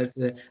know. But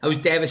I was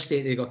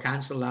devastated it got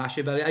cancelled last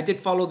year, but I did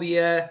follow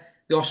the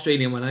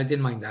Australian one. I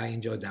didn't mind that. I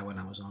enjoyed that when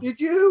I was on. Did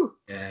you?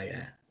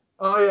 Yeah.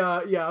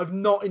 I've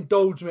not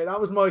indulged, mate.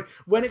 That was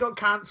when it got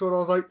cancelled, I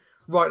was like,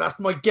 right, that's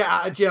my get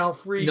out of jail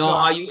free.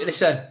 No,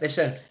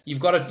 listen.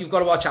 You've got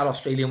to watch that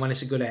Australian one.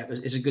 It's a good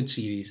episode. It's a good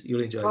series.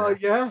 You'll enjoy that. Oh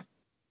yeah.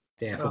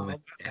 Definitely.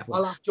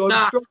 I'll have to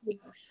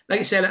like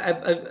I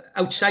said,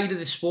 outside of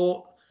the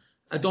sport,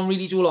 I don't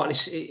really do a lot.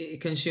 It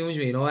consumes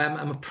me. You know,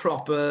 I'm a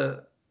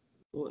proper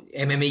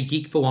MMA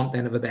geek, for want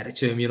then of a better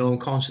term. You know, I'm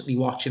constantly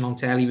watching on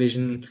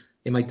television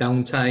in my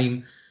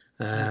downtime.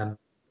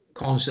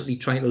 Constantly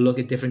trying to look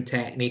at different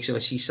techniques. If I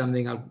see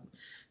something, I'm a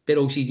bit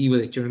OCD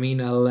with it. Do you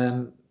know what I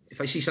mean?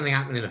 If I see something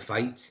happening in a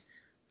fight,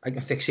 I can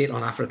fixate on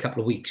that for a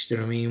couple of weeks. Do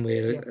you know what I mean?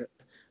 Where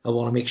I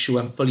want to make sure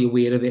I'm fully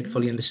aware of it,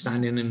 fully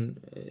understanding,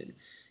 and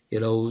you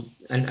know,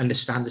 and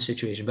understand the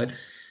situation. But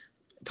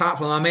apart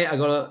from that, mate, I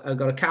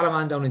got a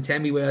caravan down in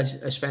Tenby where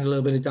I spend a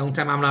little bit of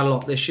downtime. I haven't had a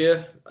lot this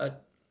year.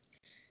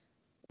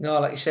 No,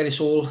 like I said,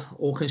 it's all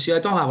considered.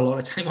 I don't have a lot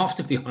of time off,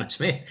 to be honest,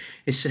 mate.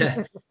 It's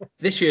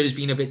this year has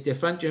been a bit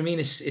different. Do you know what I mean?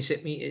 It's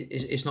hit me.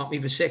 It's not me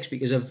for six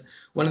because of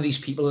one of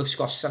these people who's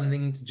got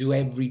something to do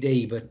every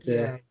day. But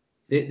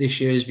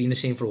this year has been the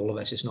same for all of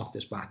us. It's knocked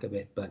us back a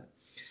bit. But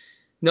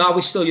no,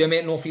 we're still here, mate.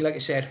 And hopefully, like I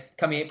said,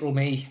 come April,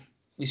 May,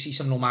 we see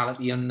some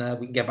normality and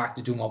we can get back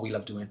to doing what we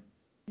love doing.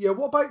 Yeah.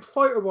 What about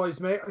fighter-wise,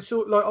 mate? I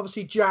saw like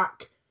obviously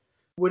Jack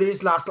with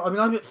his last. I mean,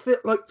 I'm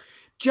like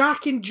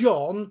Jack and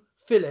John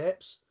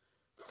Phillips.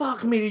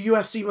 Fuck me, the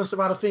UFC must have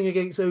had a thing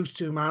against those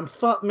two, man.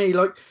 Fuck me,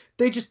 like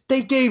they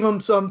gave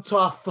them some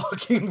tough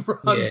fucking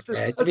runs.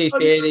 Yeah, to be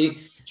fair,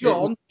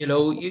 John, you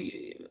know,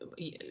 you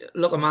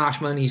look at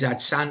Marshman. He's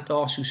had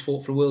Santos, who's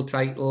fought for a world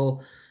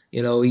title.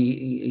 You know,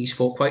 he's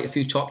fought quite a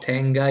few top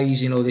 10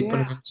 guys. You know, they put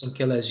him in some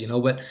killers. You know,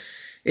 but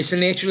it's the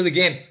nature of the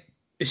game.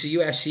 It's the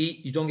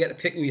UFC. You don't get to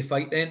pick who you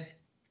fight in.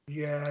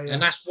 Yeah.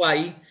 And that's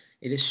why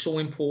it is so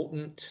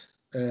important.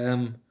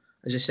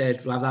 As I said,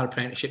 to have that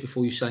apprenticeship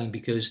before you sign,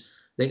 because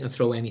they can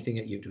throw anything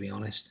at you, to be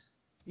honest.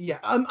 Yeah,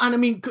 and I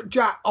mean,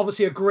 Jack,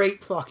 obviously a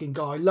great fucking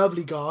guy,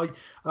 lovely guy.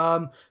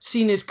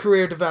 Seen his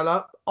career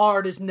develop,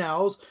 hard as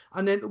nails.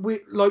 And then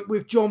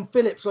with John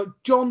Phillips, like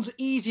John's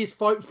easiest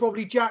fight was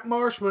probably Jack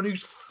Marshman,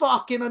 who's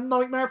fucking a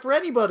nightmare for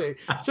anybody.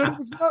 So it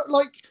was not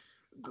like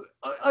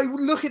I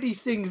look at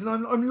these things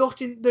and I'm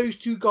looking at those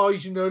two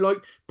guys, you know, like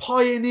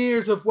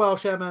pioneers of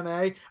Welsh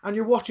MMA, and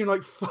you're watching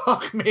like,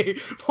 fuck me,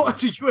 what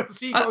the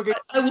UFC got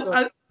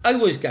against I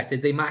was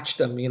gutted. They matched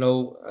them, you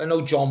know. I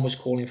know John was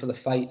calling for the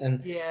fight,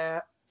 and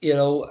you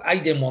know, I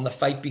didn't want the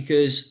fight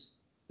because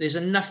there's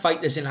enough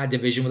fighters in our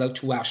division without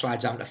two Welsh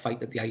lads having to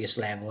fight at the highest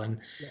level, and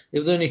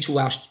there were only two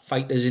Welsh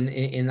fighters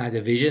in that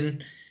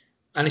division,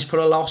 and it's put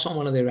a loss on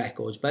one of their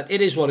records. But it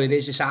is what it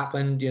is. It's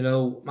happened, you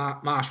know.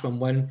 Marshman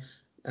won,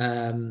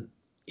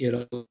 you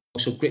know,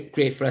 so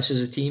great for us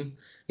as a team,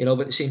 you know.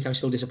 But at the same time,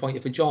 still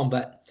disappointed for John.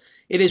 But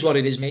it is what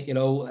it is, mate. You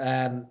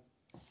know,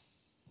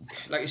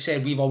 like I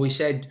said, we've always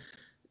said.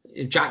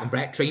 Jack and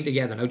Brett trained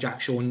together now,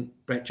 Jack Shaw and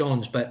Brett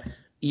Johns, but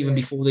even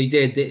before they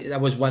did, that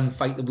was one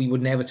fight that we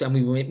would never tell.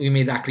 We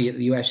made that clear at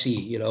the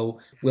UFC, you know,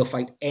 we'll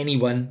fight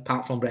anyone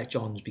apart from Brett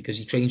Johns because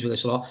he trains with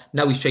us a lot.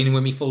 Now he's training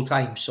with me full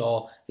time,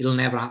 so it'll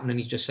never happen, and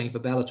he's just signed for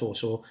Bellator,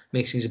 so it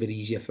makes things a bit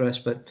easier for us.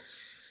 But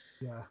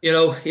Yeah. You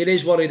know, it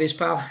is what it is,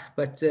 pal.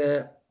 But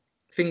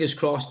fingers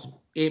crossed,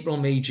 April,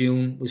 May,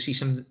 June, we'll see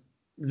some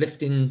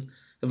lifting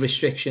of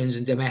restrictions,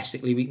 and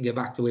domestically we can get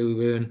back to where we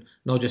were, and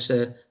not just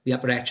the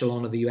upper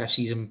echelon of the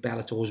UFCs and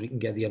Bellators, we can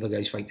get the other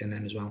guys fighting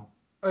then as well.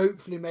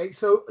 Hopefully, mate.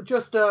 So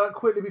just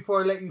quickly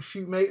before I let you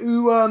shoot, mate,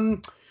 who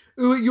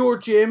at your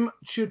gym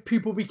should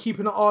people be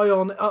keeping an eye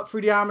on up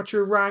through the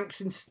amateur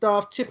ranks and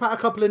stuff? Tip out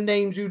a couple of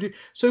names who do,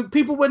 so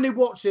people when they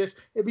watch this,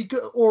 it'd be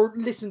good, or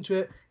listen to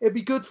it, it'd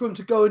be good for them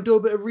to go and do a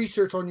bit of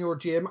research on your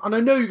gym. And I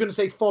know you're going to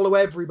say follow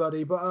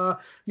everybody, but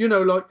you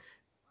know, like,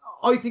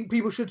 I think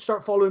people should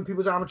start following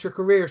people's amateur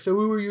career. So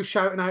who are you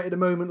shouting out at the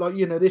moment? Like,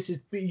 you know, this is,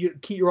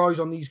 keep your eyes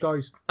on these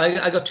guys.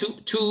 I got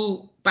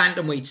two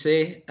bantamweights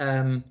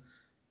there.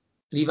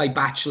 Levi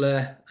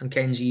Batchelor and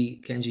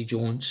Kenzie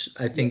Jones.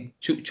 I think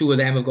two of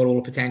them have got all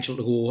the potential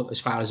to go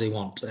as far as they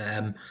want.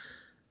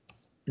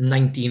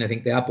 19, I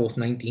think they are both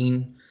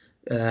 19.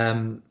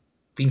 Been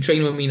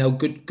training with me now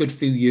good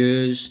few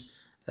years.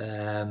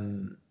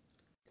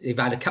 They've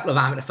had a couple of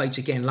amateur fights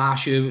again.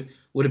 Last year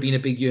would have been a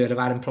big year. I've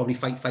had them probably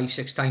fight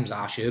 5-6 times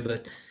last year,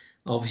 but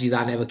obviously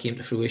that never came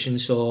to fruition.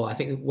 So I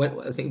think both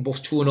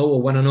 2-0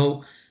 or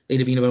 1-0. They'd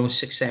have been about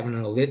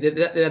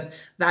 6-7-0.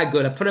 They're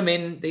good. I put them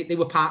in.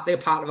 They're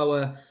part of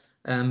our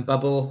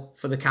bubble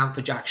for the camp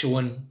for Jack Shaw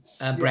and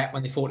Brett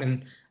when they fought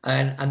in,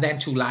 and them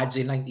two lads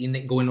in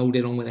 19 going all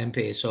their own with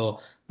MP.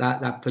 So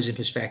that puts in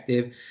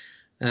perspective.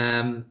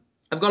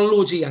 I've got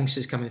loads of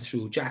youngsters coming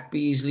through. Jack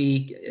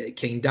Beasley,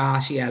 Kane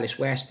Darcy, Ellis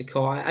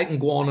Westacott. I can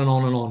go on and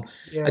on and on.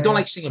 Yeah. I don't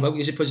like singing about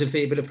because it puts a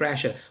fair bit of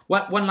pressure.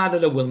 One lad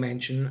that I will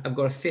mention, I've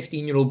got a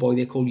 15-year-old boy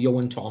there called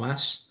Johan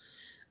Thomas.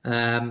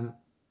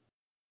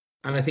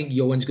 And I think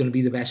Johan's going to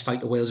be the best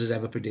fighter Wales has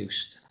ever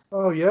produced.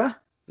 Oh, yeah?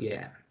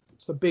 Yeah.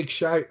 It's a big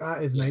shout,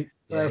 that is, mate.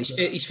 Yeah,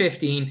 he's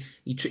 15.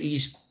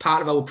 He's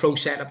part of our pro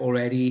setup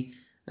already.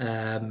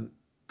 And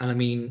I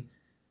mean,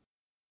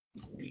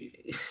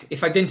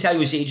 if I didn't tell you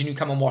his age and you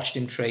come and watched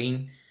him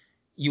train,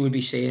 you would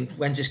be saying,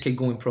 when's this kid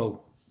going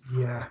pro?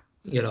 Yeah.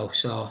 You know,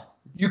 so...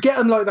 You get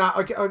him like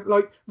that.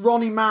 Like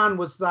Ronnie Mann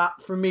was that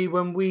for me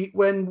when we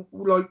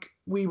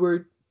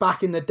were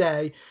back in the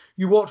day.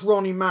 You watch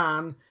Ronnie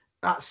Mann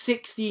at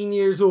 16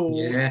 years old.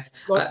 Yeah.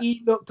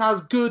 He looked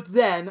as good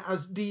then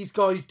as these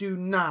guys do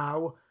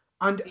now.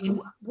 And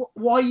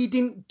why he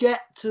didn't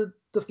get to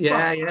the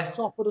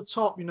top of the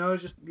top, you know?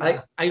 Just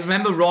I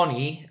remember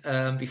Ronnie,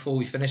 before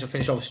I finish off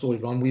the story,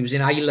 Ron, we was in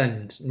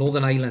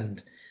Northern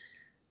Ireland.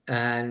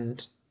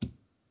 And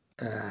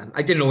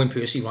I didn't know him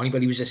personally, Ronnie,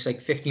 but he was just like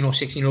 15 or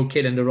 16-year-old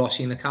kid under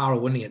Rossi in the car,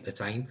 wasn't he, at the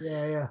time?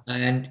 Yeah, yeah.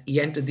 And he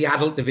entered the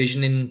adult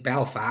division in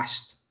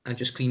Belfast and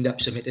just cleaned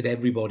up, submitted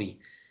everybody.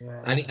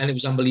 Yeah. And it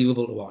was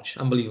unbelievable to watch.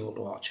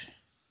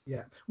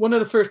 Yeah. One of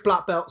the first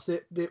black belts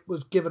that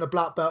was given a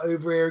black belt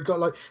over here. Got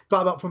like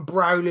black belt from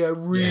Braulio,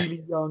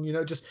 really young, you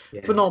know, just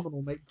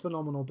phenomenal, mate.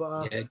 Phenomenal.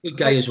 But good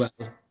guy as well.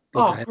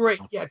 Great.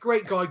 Yeah,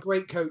 great guy,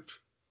 great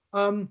coach.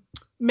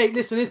 Mate,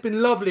 listen, it's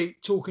been lovely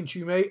talking to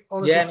you, mate.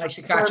 Honestly, nice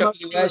to catch up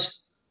with you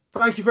guys.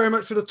 Thank you very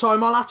much for the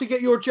time. I'll have to get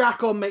your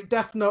Jack on, mate.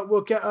 Definitely.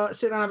 We'll get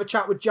sit down and have a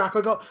chat with Jack.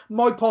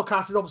 My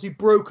podcast is obviously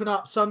broken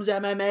up. Some's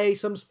MMA,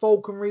 some's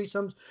falconry,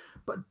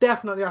 but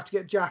definitely have to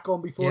get Jack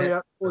on before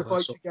he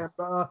fights again.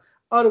 But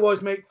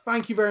otherwise, mate,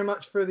 thank you very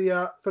much for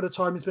the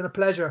time. It's been a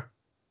pleasure.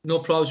 No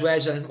problems,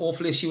 Wes, and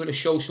hopefully see you at the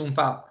show soon,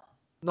 pal.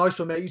 Nice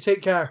one, mate. You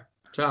take care.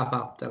 Ta-ra,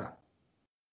 pal. Ta-ra.